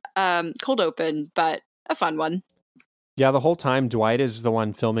unrelated cold open, but a fun one. Yeah, the whole time Dwight is the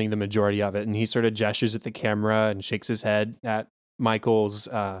one filming the majority of it, and he sort of gestures at the camera and shakes his head at Michael's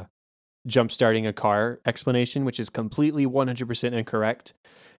jump-starting a car explanation, which is completely 100% incorrect.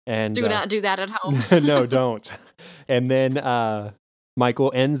 And do not do that at home. No, don't. And then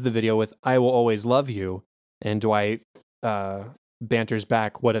Michael ends the video with "I will always love you," and Dwight banters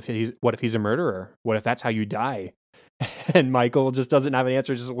back, "What if he's a murderer? What if that's how you die?" And Michael just doesn't have an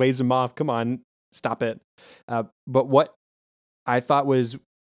answer, just waves him off. Come on, stop it. But what I thought was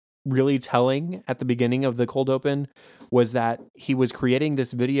really telling at the beginning of the cold open was that he was creating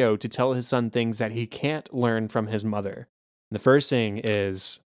this video to tell his son things that he can't learn from his mother. The first thing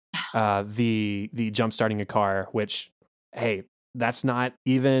is the jump starting a car, which, hey, that's not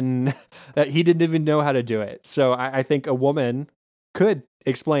even that he didn't even know how to do it. So I think a woman could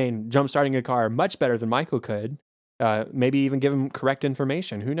explain jump starting a car much better than Michael could. Maybe even give him correct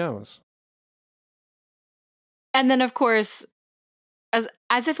information. Who knows? And then, of course,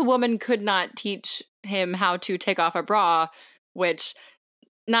 as if a woman could not teach him how to take off a bra, which,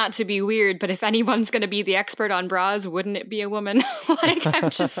 not to be weird, but if anyone's going to be the expert on bras, wouldn't it be a woman? Like, I'm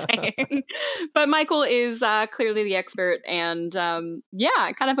just saying. But Michael is clearly the expert. And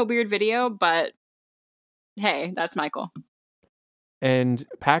yeah, kind of a weird video, but hey, that's Michael. And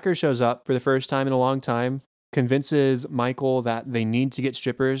Packer shows up for the first time in a long time, convinces Michael that they need to get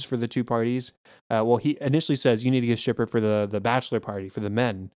strippers for the two parties. Well, he initially says, you need to get a stripper for the bachelor party, for the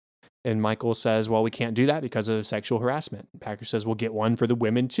men. And Michael says, well, we can't do that because of sexual harassment. Packer says, we'll get one for the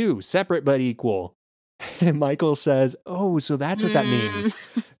women too, separate but equal. And Michael says, oh, so that's what that means.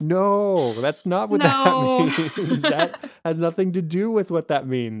 No, that's not what that means. That has nothing to do with what that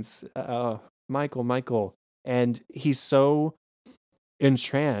means. Michael. And he's so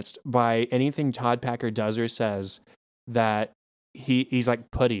entranced by anything Todd Packer does or says that he's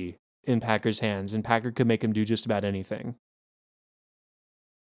like putty in Packer's hands, and Packer could make him do just about anything.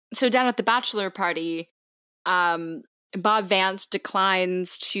 So down at the bachelor party, Bob Vance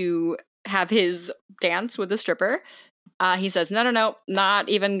declines to have his dance with the stripper. He says, no, not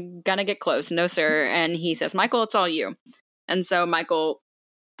even gonna get close. No, sir. And he says, Michael, it's all you. And so Michael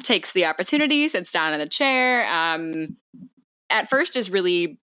takes the opportunity, sits down in the chair, at first is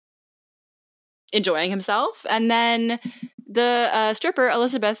really enjoying himself. And then the stripper,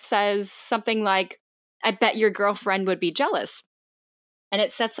 Elizabeth, says something like, I bet your girlfriend would be jealous. And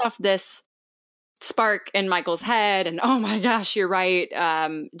it sets off this spark in Michael's head. And, oh my gosh, you're right.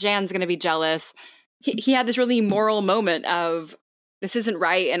 Jan's going to be jealous. He had this really moral moment of, this isn't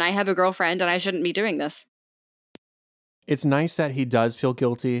right, and I have a girlfriend, and I shouldn't be doing this. It's nice that he does feel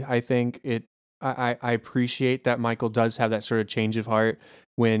guilty. I think I appreciate that Michael does have that sort of change of heart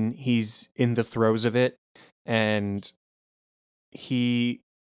when he's in the throes of it, and he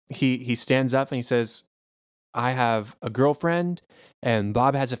stands up and he says, I have a girlfriend and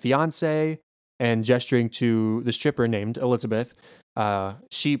Bob has a fiance, and gesturing to the stripper named Elizabeth,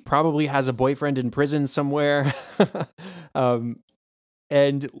 she probably has a boyfriend in prison somewhere.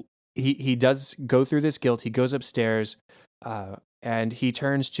 And he does go through this guilt. He goes upstairs, and he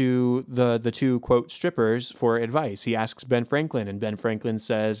turns to the two, quote, strippers for advice. He asks Ben Franklin, and Ben Franklin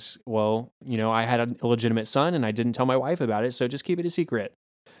says, well, I had an illegitimate son and I didn't tell my wife about it, so just keep it a secret.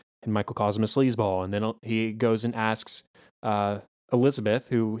 And Michael calls him a sleazeball. And then he goes and asks Elizabeth,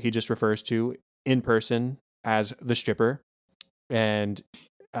 who he just refers to in person as the stripper. And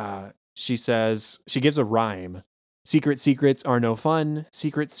she gives a rhyme. Secret secrets are no fun.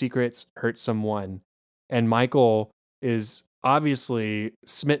 Secret secrets hurt someone. And Michael is obviously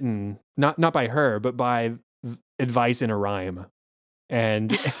smitten, not by her, but by advice in a rhyme.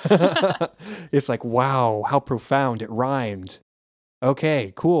 And it's like, wow, how profound, it rhymed.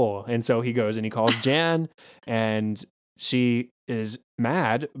 Okay, cool. And so he goes and he calls Jan, and she is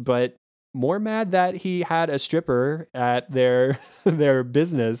mad, but more mad that he had a stripper at their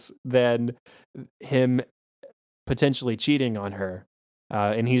business than him potentially cheating on her.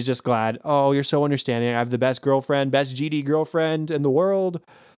 And he's just glad, oh, you're so understanding. I have the best GD girlfriend in the world.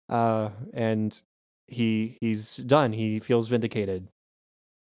 And he's done. He feels vindicated.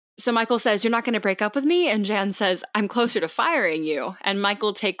 So Michael says, you're not going to break up with me? And Jan says, I'm closer to firing you. And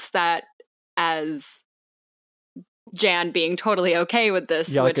Michael takes that as Jan being totally okay with this.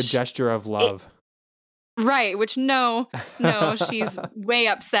 Yeah, like a gesture of love. Right, which no, she's way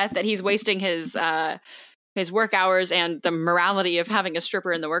upset that he's wasting his work hours and the morality of having a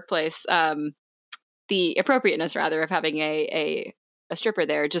stripper in the workplace, the appropriateness, rather, of having a stripper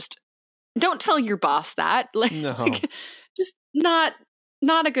there. Just don't tell your boss that. Just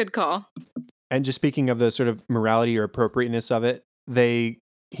not a good call. And just speaking of the sort of morality or appropriateness of it,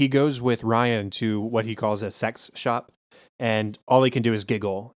 he goes with Ryan to what he calls a sex shop, and all he can do is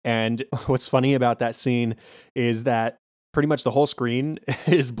giggle. And what's funny about that scene is that pretty much the whole screen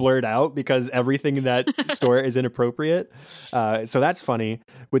is blurred out because everything in that store is inappropriate. So that's funny.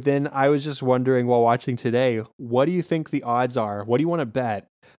 But then I was just wondering while watching today, what do you think the odds are? What do you want to bet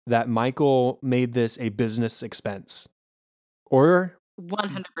that Michael made this a business expense? Or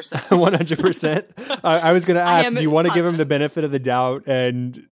 100%. 100%. I was going to ask, do you want to give him the benefit of the doubt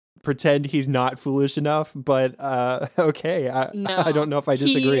and pretend he's not foolish enough? But okay, I don't know if I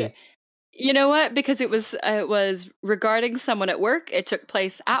disagree. You know what? Because it was regarding someone at work. It took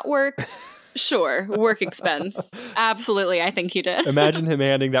place at work. Sure, work expense. Absolutely, I think he did. Imagine him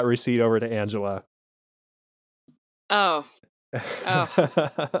handing that receipt over to Angela. Oh,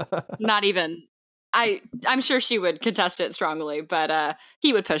 not even. I'm sure she would contest it strongly, but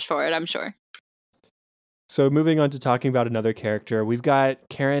he would push for it, I'm sure. So moving on to talking about another character, we've got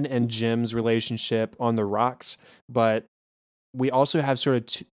Karen and Jim's relationship on the rocks, but we also have sort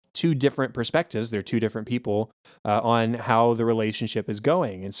of two different perspectives. They're two different people on how the relationship is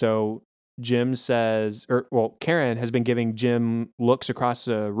going. And so Karen has been giving Jim looks across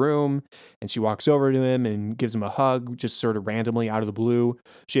the room, and she walks over to him and gives him a hug, just sort of randomly out of the blue.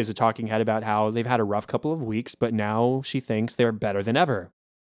 She has a talking head about how they've had a rough couple of weeks, but now she thinks they're better than ever.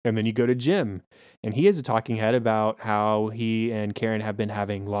 And then you go to Jim, and he is a talking head about how he and Karen have been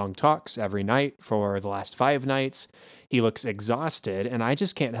having long talks every night for the last 5 nights. He looks exhausted, and I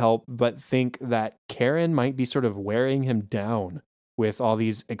just can't help but think that Karen might be sort of wearing him down with all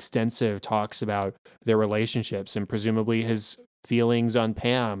these extensive talks about their relationships and presumably his feelings on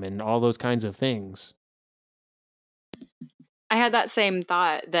Pam and all those kinds of things. I had that same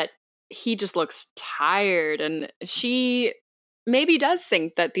thought, that he just looks tired, and she maybe does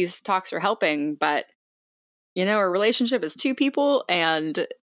think that these talks are helping, but a relationship is two people, and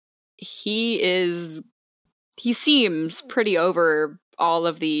he seems pretty over all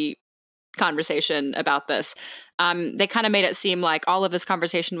of the conversation about this. They kind of made it seem like all of this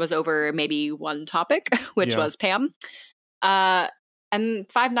conversation was over maybe one topic, which was Pam. And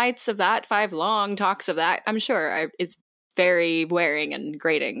 5 nights of that, 5 long talks of that, I'm sure it's very wearing and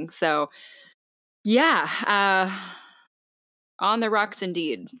grating. So yeah, on the rocks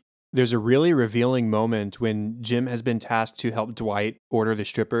indeed. There's a really revealing moment when Jim has been tasked to help Dwight order the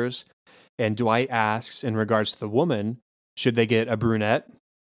strippers, and Dwight asks, in regards to the woman, should they get a brunette,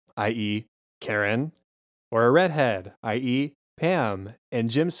 i.e. Karen, or a redhead, i.e. Pam? And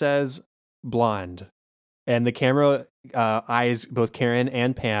Jim says blonde. And the camera eyes both Karen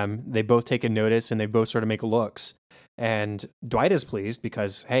and Pam. They both take a notice and they both sort of make looks. And Dwight is pleased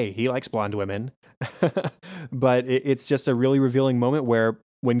because, hey, he likes blonde women. But it's just a really revealing moment where,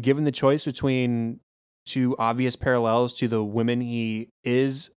 when given the choice between two obvious parallels to the women he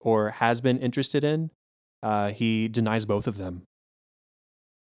is or has been interested in, he denies both of them.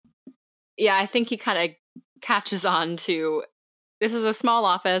 Yeah, I think he kind of catches on to, this is a small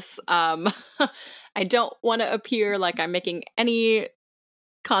office. I don't want to appear like I'm making any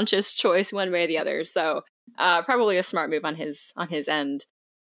conscious choice one way or the other. So probably a smart move on his end.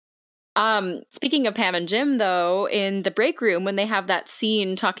 Speaking of Pam and Jim, though, in the break room, when they have that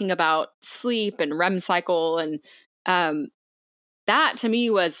scene talking about sleep and REM cycle, and that to me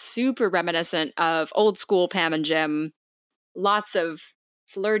was super reminiscent of old school Pam and Jim. Lots of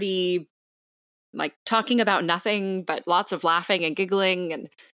flirty, like talking about nothing, but lots of laughing and giggling. And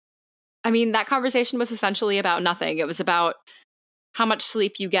I mean, that conversation was essentially about nothing. It was about how much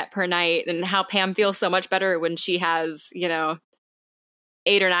sleep you get per night and how Pam feels so much better when she has,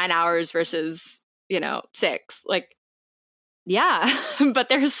 8 or 9 hours versus, 6. Like, yeah, but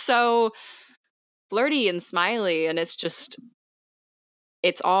they're so flirty and smiley, and it's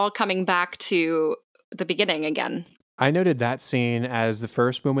all coming back to the beginning again. I noted that scene as the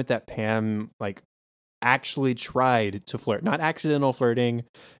first moment that Pam, actually tried to flirt. Not accidental flirting,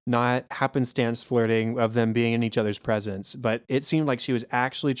 not happenstance flirting of them being in each other's presence, but it seemed like she was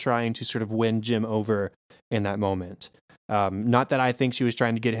actually trying to sort of win Jim over in that moment. Not that I think she was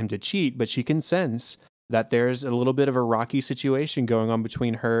trying to get him to cheat, but she can sense that there's a little bit of a rocky situation going on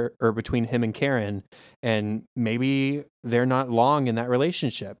between him and Karen, and maybe they're not long in that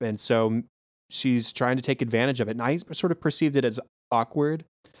relationship. And so she's trying to take advantage of it. And I sort of perceived it as awkward.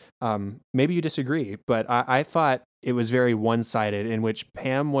 Maybe you disagree, but I thought it was very one-sided, in which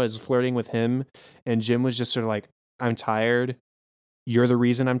Pam was flirting with him and Jim was just sort of like, I'm tired. You're the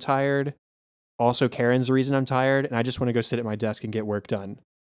reason I'm tired. Also, Karen's the reason I'm tired, and I just want to go sit at my desk and get work done.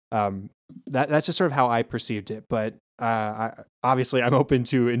 That's just sort of how I perceived it, but obviously I'm open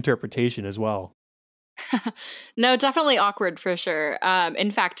to interpretation as well. No, definitely awkward for sure.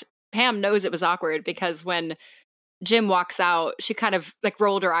 In fact, Pam knows it was awkward because when Jim walks out, she kind of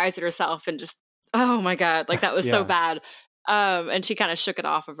rolled her eyes at herself and just, oh my God, that was so bad. And she kind of shook it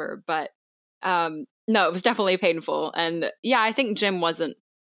off of her. But no, it was definitely painful. And yeah, I think Jim wasn't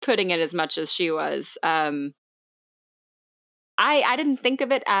putting in as much as she was. I didn't think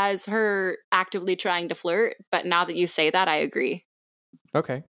of it as her actively trying to flirt, but now that you say that, I agree.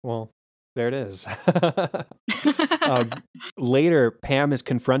 Okay, well, there it is. Later, Pam is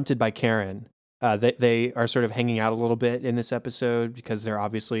confronted by Karen. They are sort of hanging out a little bit in this episode because they're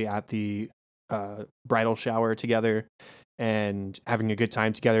obviously at the bridal shower together and having a good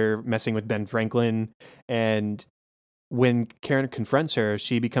time together, messing with Ben Franklin. And when Karen confronts her,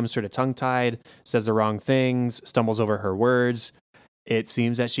 she becomes sort of tongue-tied, says the wrong things, stumbles over her words. It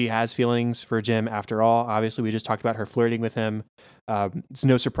seems that she has feelings for Jim after all. Obviously, we just talked about her flirting with him. It's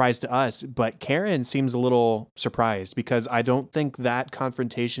no surprise to us, but Karen seems a little surprised because I don't think that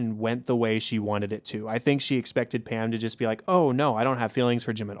confrontation went the way she wanted it to. I think she expected Pam to just be like, oh, no, I don't have feelings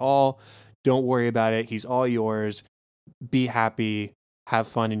for Jim at all. Don't worry about it. He's all yours. Be happy. Have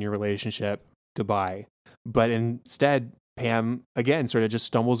fun in your relationship. Goodbye. But instead, Pam, again, sort of just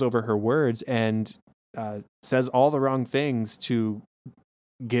stumbles over her words and says all the wrong things to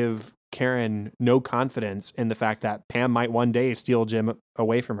give Karen no confidence in the fact that Pam might one day steal Jim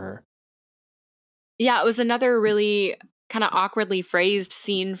away from her. Yeah, it was another really kind of awkwardly phrased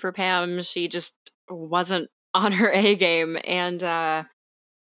scene for Pam. She just wasn't on her A game. And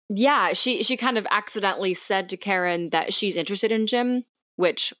yeah, she kind of accidentally said to Karen that she's interested in Jim,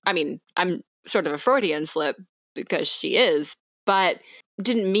 which, I mean, I'm sort of a Freudian slip because she is, but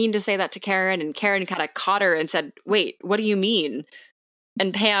didn't mean to say that to Karen. And Karen kind of caught her and said, wait, what do you mean?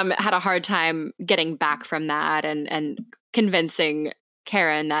 And Pam had a hard time getting back from that and convincing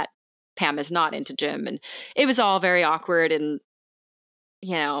Karen that Pam is not into Jim. And it was all very awkward. And,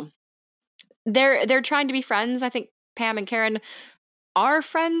 they're trying to be friends. I think Pam and Karen are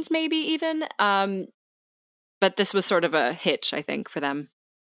friends, maybe even. But this was sort of a hitch, I think, for them.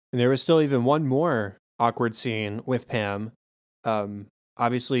 And there was still even one more awkward scene with Pam.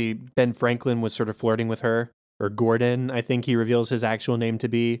 Obviously, Ben Franklin was sort of flirting with her, or Gordon, I think he reveals his actual name to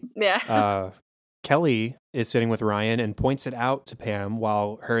be. Yeah. Kelly is sitting with Ryan and points it out to Pam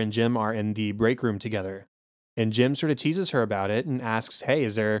while her and Jim are in the break room together. And Jim sort of teases her about it and asks, hey,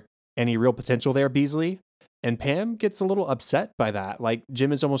 is there any real potential there, Beasley? And Pam gets a little upset by that. Like,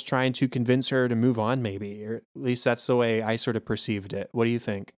 Jim is almost trying to convince her to move on, maybe. Or at least that's the way I sort of perceived it. What do you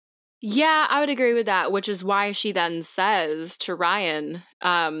think? Yeah, I would agree with that, which is why she then says to Ryan,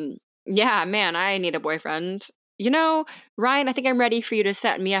 yeah, man, I need a boyfriend. Ryan, I think I'm ready for you to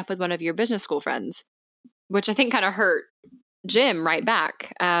set me up with one of your business school friends, which I think kind of hurt Jim right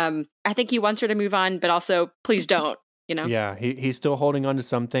back. I think he wants her to move on, but also please don't, Yeah, he's still holding on to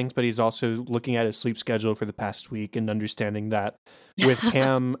some things, but he's also looking at his sleep schedule for the past week and understanding that with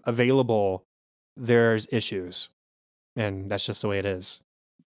Pam available, there's issues. And that's just the way it is.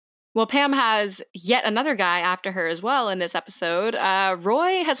 Well, Pam has yet another guy after her as well in this episode.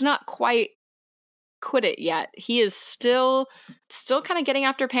 Roy has not quite quit it yet. He is still kind of getting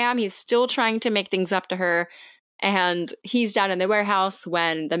after Pam. He's still trying to make things up to her. And he's down in the warehouse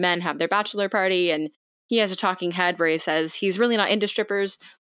when the men have their bachelor party, and he has a talking head where he says he's really not into strippers.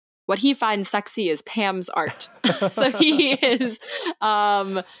 What he finds sexy is Pam's art. So he is,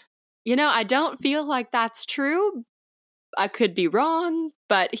 I don't feel like that's true. I could be wrong,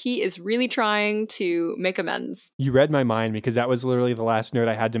 but he is really trying to make amends. You read my mind because that was literally the last note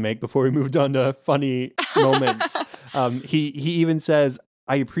I had to make before we moved on to funny moments. He even says,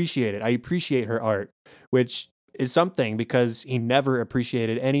 I appreciate it. I appreciate her art, which is something because he never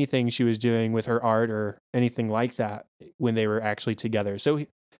appreciated anything she was doing with her art or anything like that when they were actually together. So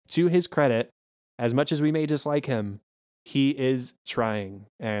to his credit, as much as we may dislike him, he is trying.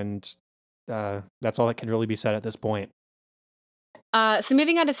 And that's all that can really be said at this point. So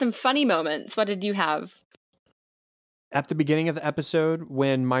moving on to some funny moments, what did you have? At the beginning of the episode,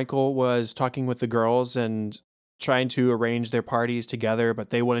 when Michael was talking with the girls and trying to arrange their parties together, but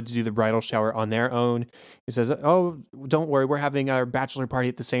they wanted to do the bridal shower on their own, he says, oh, don't worry, we're having our bachelor party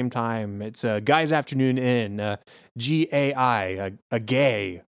at the same time. It's a guy's afternoon in, GAI, a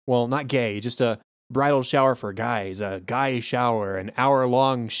gay. Well, not gay, just a bridal shower for guys, a guy shower, an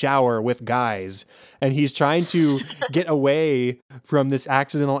hour-long shower with guys. And he's trying to get away from this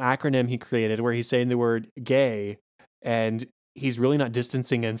accidental acronym he created where he's saying the word gay, and he's really not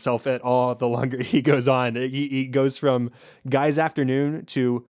distancing himself at all the longer he goes on. He goes from guys afternoon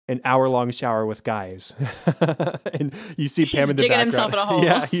to an hour-long shower with guys. And you see Pam in the background. Himself in a hole.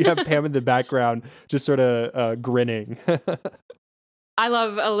 Yeah, you have Pam in the background just sort of grinning. I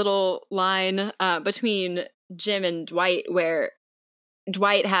love a little line between Jim and Dwight where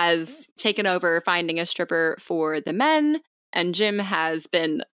Dwight has taken over finding a stripper for the men, and Jim has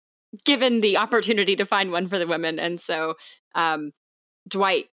been given the opportunity to find one for the women. And so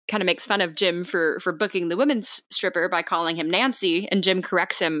Dwight kind of makes fun of Jim for booking the women's stripper by calling him Nancy, and Jim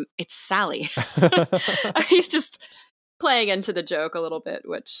corrects him, it's Sally. He's just playing into the joke a little bit,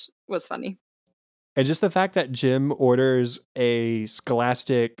 which was funny. And just the fact that Jim orders a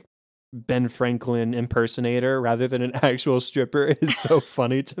Scholastic Ben Franklin impersonator rather than an actual stripper is so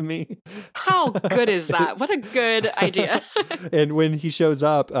funny to me. How good is that? What a good idea. And when he shows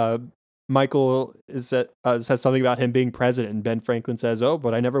up, Michael says something about him being president, and Ben Franklin says, oh,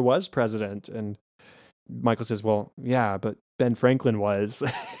 but I never was president. And Michael says, well, yeah, but Ben Franklin was.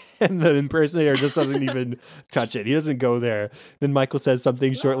 And the impersonator just doesn't even touch it. He doesn't go there. Then Michael says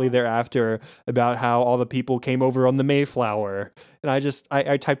something shortly thereafter about how all the people came over on the Mayflower. And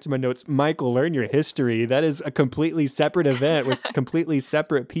I typed in my notes, Michael, learn your history. That is a completely separate event with completely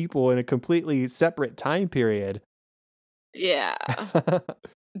separate people in a completely separate time period. Yeah.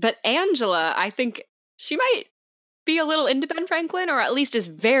 But Angela, I think she might be a little into Ben Franklin, or at least is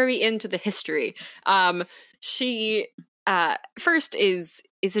very into the history. She first is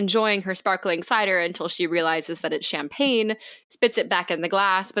enjoying her sparkling cider until she realizes that it's champagne, spits it back in the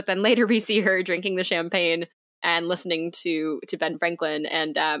glass, but then later we see her drinking the champagne and listening to Ben Franklin.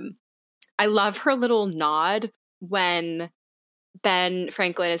 And I love her little nod when Ben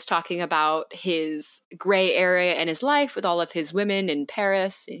Franklin is talking about his gray area in his life with all of his women in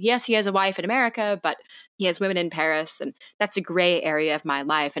Paris. Yes, he has a wife in America, but he has women in Paris, and that's a gray area of my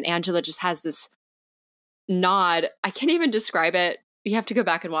life. And Angela just has this nod. I can't even describe it. You have to go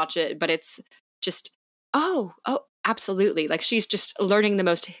back and watch it, but it's just, oh, absolutely. Like she's just learning the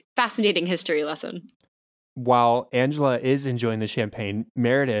most fascinating history lesson. While Angela is enjoying the champagne,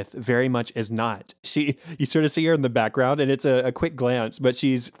 Meredith very much is not. You sort of see her in the background, and it's a quick glance, but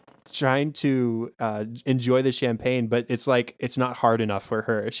she's trying to enjoy the champagne, but it's like it's not hard enough for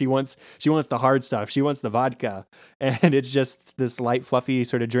her. She wants the hard stuff. She wants the vodka, and it's just this light, fluffy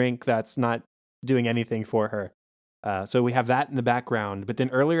sort of drink that's not doing anything for her. So we have that in the background. But then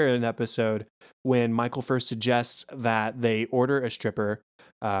earlier in the episode, when Michael first suggests that they order a stripper,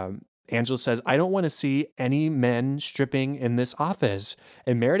 Angela says, I don't want to see any men stripping in this office.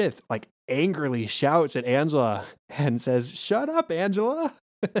 And Meredith angrily shouts at Angela and says, shut up, Angela.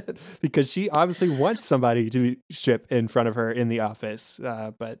 Because she obviously wants somebody to strip in front of her in the office.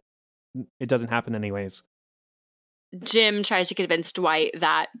 But it doesn't happen anyways. Jim tries to convince Dwight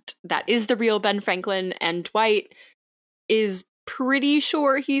that that is the real Ben Franklin, and Dwight is pretty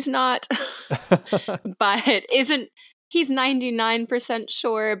sure he's not, but he's 99%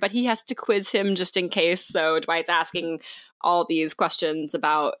 sure, but he has to quiz him just in case. So Dwight's asking all these questions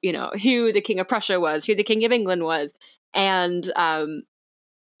about, who the King of Prussia was, who the King of England was, and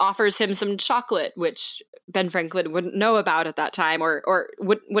offers him some chocolate, which Ben Franklin wouldn't know about at that time, or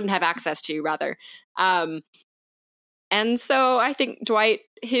wouldn't have access to, rather. And so I think Dwight,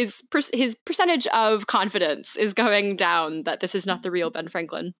 his percentage of confidence is going down that this is not the real Ben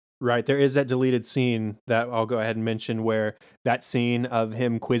Franklin. Right. There is that deleted scene that I'll go ahead and mention where that scene of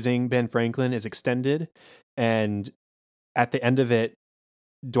him quizzing Ben Franklin is extended. And at the end of it,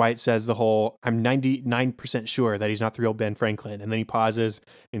 Dwight says I'm 99% sure that he's not the real Ben Franklin. And then he pauses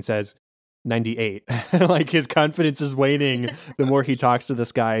and says, 98. Like his confidence is waning the more he talks to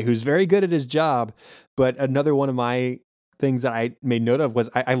this guy who's very good at his job. But another one of my things that I made note of was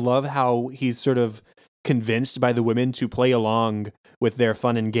I love how he's sort of convinced by the women to play along with their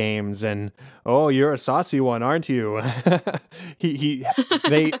fun and games. And, oh, you're a saucy one, aren't you?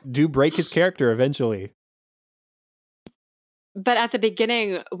 They do break his character eventually. But at the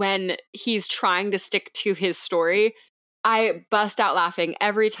beginning, when he's trying to stick to his story, I bust out laughing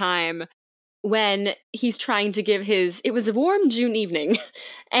every time when he's trying to give it was a warm June evening,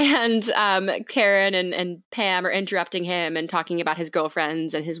 and Karen and Pam are interrupting him and talking about his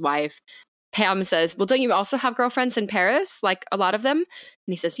girlfriends and his wife. Pam says, well, don't you also have girlfriends in Paris, like a lot of them? And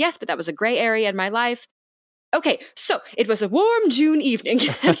he says, yes, but that was a gray area in my life. Okay, so it was a warm June evening,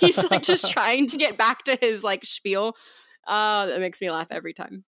 and he's like just trying to get back to his like spiel. That makes me laugh every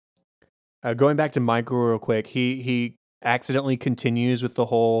time. Going back to Michael real quick, he accidentally continues with the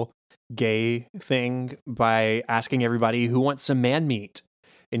whole gay thing by asking everybody who wants some man meat.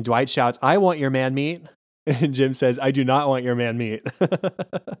 And Dwight shouts, I want your man meat. And Jim says, I do not want your man meat.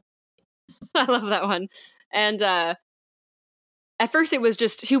 I love that one. And at first it was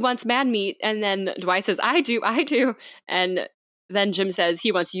just, who wants man meat? And then Dwight says, I do. And then Jim says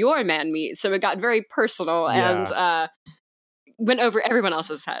he wants your man meat. So it got very personal and went over everyone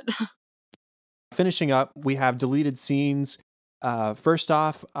else's head. Finishing up, we have deleted scenes. First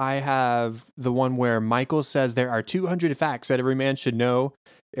off, I have the one where Michael says there are 200 facts that every man should know,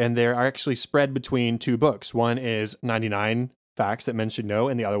 and they are actually spread between two books. One is 99 facts that men should know,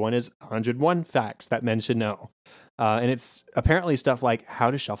 and the other one is 101 facts that men should know. And it's apparently stuff like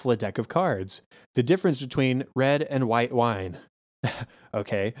how to shuffle a deck of cards, the difference between red and white wine.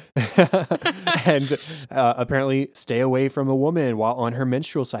 Okay. And apparently stay away from a woman while on her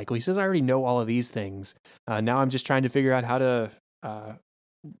menstrual cycle. He says, I already know all of these things. Now I'm just trying to figure out how to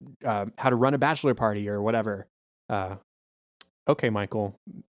run a bachelor party or whatever. Okay, Michael.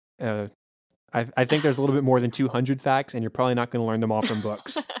 I think there's a little bit more than 200 facts, and you're probably not going to learn them all from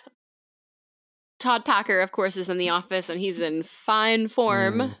books. Todd Packer, of course, is in the office, and he's in fine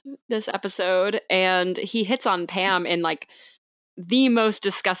form this episode, and he hits on Pam in like the most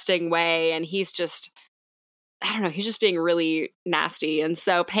disgusting way, and he's just, I don't know, he's just being really nasty. And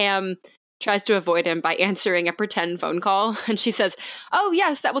so Pam tries to avoid him by answering a pretend phone call, and she says, oh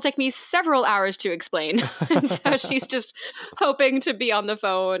yes, that will take me several hours to explain. And so she's just hoping to be on the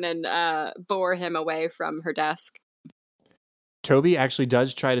phone and bore him away from her desk. Toby actually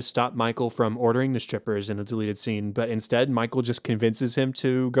does try to stop Michael from ordering the strippers in a deleted scene, but instead Michael just convinces him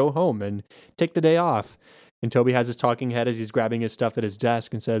to go home and take the day off. And Toby has his talking head as he's grabbing his stuff at his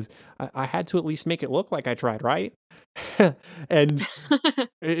desk and says, I had to at least make it look like I tried, right? And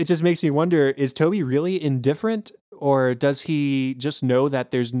it just makes me wonder, is Toby really indifferent, or does he just know that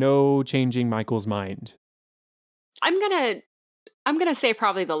there's no changing Michael's mind? I'm gonna say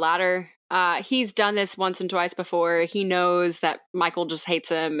probably the latter. He's done this once and twice before. He knows that Michael just hates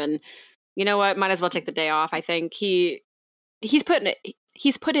him, and you know what? Might as well take the day off. I think he's put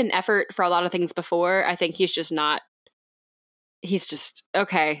in effort for a lot of things before. I think he's just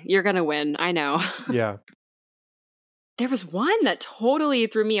okay, you're gonna win. I know. Yeah. There was one that totally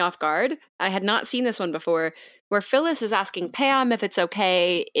threw me off guard. I had not seen this one before, where Phyllis is asking Pam if it's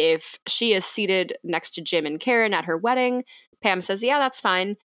okay if she is seated next to Jim and Karen at her wedding. Pam says, yeah, that's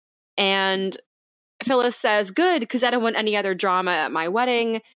fine. And Phyllis says, good, because I don't want any other drama at my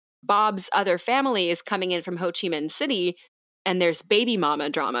wedding. Bob's other family is coming in from Ho Chi Minh City, and there's baby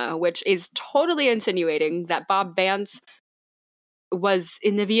mama drama, which is totally insinuating that Bob Vance was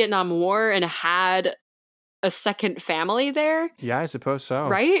in the Vietnam War and had a second family there. Yeah, I suppose so.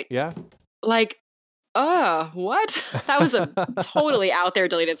 Right? Yeah. Like, what? That was a totally out there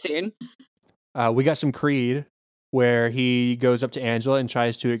deleted scene. We got some Creed. where he goes up to Angela and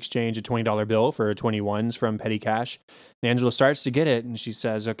tries to exchange a $20 bill for 21s from petty cash. And Angela starts to get it, and she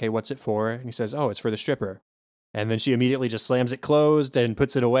says, okay, what's it for? And he says, oh, it's for the stripper. And then she immediately just slams it closed and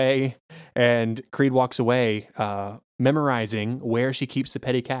puts it away. And Creed walks away, memorizing where she keeps the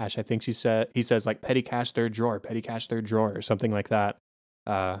petty cash. I think he says like petty cash third drawer, or something like that.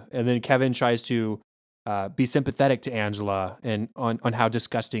 And then Kevin tries to be sympathetic to Angela and on how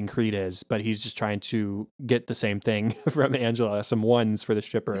disgusting Creed is, but he's just trying to get the same thing from Angela, some ones for the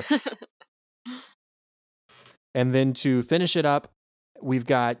stripper. And then to finish it up, we've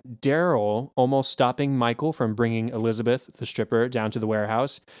got Daryl almost stopping Michael from bringing Elizabeth, the stripper, down to the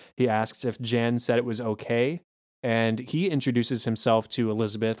warehouse. He asks if Jen said it was okay, and he introduces himself to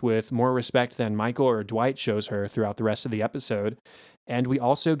Elizabeth with more respect than Michael or Dwight shows her throughout the rest of the episode. And we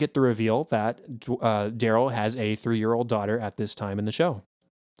also get the reveal that Daryl has a 3-year-old daughter at this time in the show.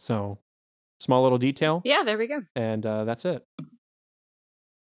 So, small little detail. Yeah, there we go. And that's it.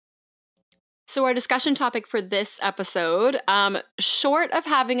 So our discussion topic for this episode, short of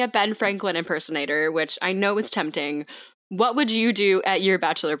having a Ben Franklin impersonator, which I know is tempting, what would you do at your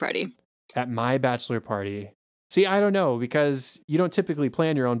bachelor party? At my bachelor party? See, I don't know, because you don't typically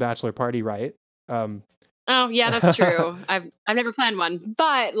plan your own bachelor party, right? Oh, yeah, that's true. I've never planned one,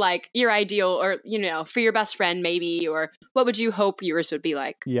 but like your ideal, or for your best friend maybe, or what would you hope yours would be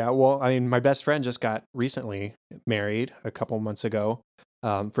like? Yeah, well, I mean, my best friend just got recently married a couple months ago.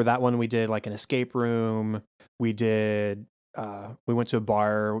 For that one, we did like an escape room. We went to a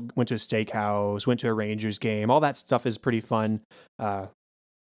bar, went to a steakhouse, went to a Rangers game. All that stuff is pretty fun.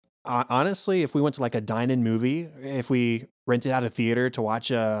 Honestly, if we went to like a dine-in movie, if we rented out a theater to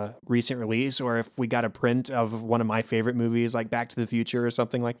watch a recent release, or if we got a print of one of my favorite movies like Back to the Future or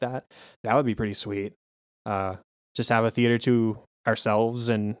something like that, that would be pretty sweet. Just have a theater to ourselves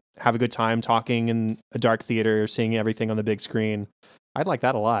and have a good time talking in a dark theater, seeing everything on the big screen. I'd like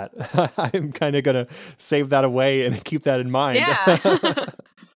that a lot. I'm kind of going to save that away and keep that in mind. Yeah.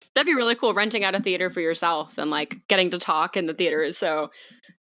 That'd be really cool, renting out a theater for yourself and like getting to talk in the theater is so,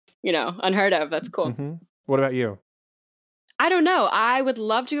 unheard of. That's cool. Mm-hmm. What about you? I don't know. I would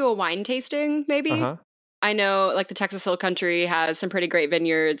love to go a wine tasting, maybe. Uh-huh. I know like the Texas Hill Country has some pretty great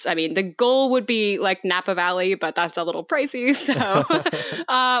vineyards. I mean, the goal would be like Napa Valley, but that's a little pricey. So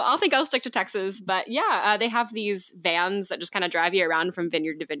I'll stick to Texas. But yeah, they have these vans that just kind of drive you around from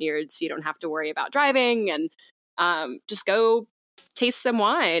vineyard to vineyard. So you don't have to worry about driving, and just go taste some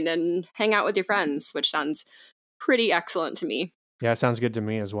wine and hang out with your friends, which sounds pretty excellent to me. Yeah, it sounds good to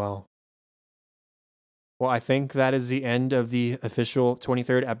me as well. Well, I think that is the end of the official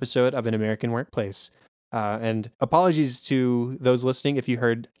 23rd episode of An American Workplace. And apologies to those listening if you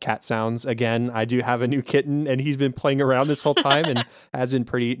heard cat sounds. Again, I do have a new kitten, and he's been playing around this whole time and has been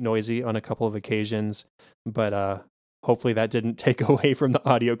pretty noisy on a couple of occasions. But hopefully that didn't take away from the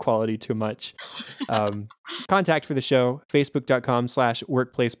audio quality too much. Contact for the show,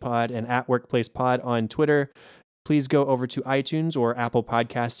 facebook.com/workplacepod and @workplacepod on Twitter. Please go over to iTunes or Apple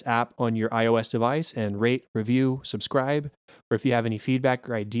Podcasts app on your iOS device and rate, review, subscribe. Or if you have any feedback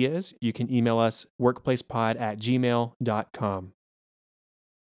or ideas, you can email us workplacepod@gmail.com.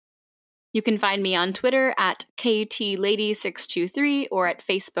 You can find me on Twitter at KTLady623 or at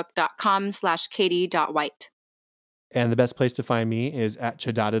facebook.com/katie.white. And the best place to find me is at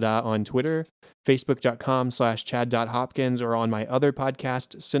Chadadada on Twitter, facebook.com/chad.hopkins, or on my other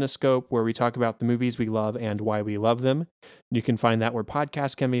podcast, Cinescope, where we talk about the movies we love and why we love them. You can find that where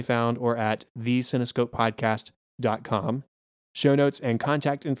podcasts can be found, or at thecinescopepodcast.com. Show notes and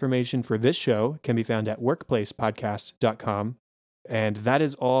contact information for this show can be found at workplacepodcast.com. And that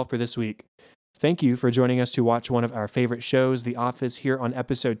is all for this week. Thank you for joining us to watch one of our favorite shows, The Office, here on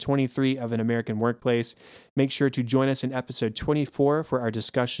episode 23 of An American Workplace. Make sure to join us in episode 24 for our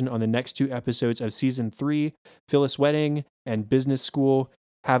discussion on the next 2 episodes of season 3, Phyllis Wedding and Business School.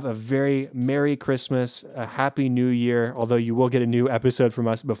 Have a very Merry Christmas, a Happy New Year, although you will get a new episode from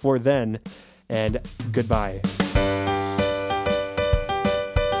us before then, and goodbye.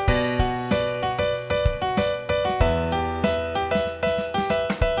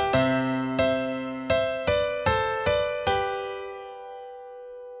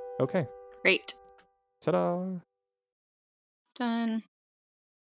 Okay. Great. Ta-da. Done.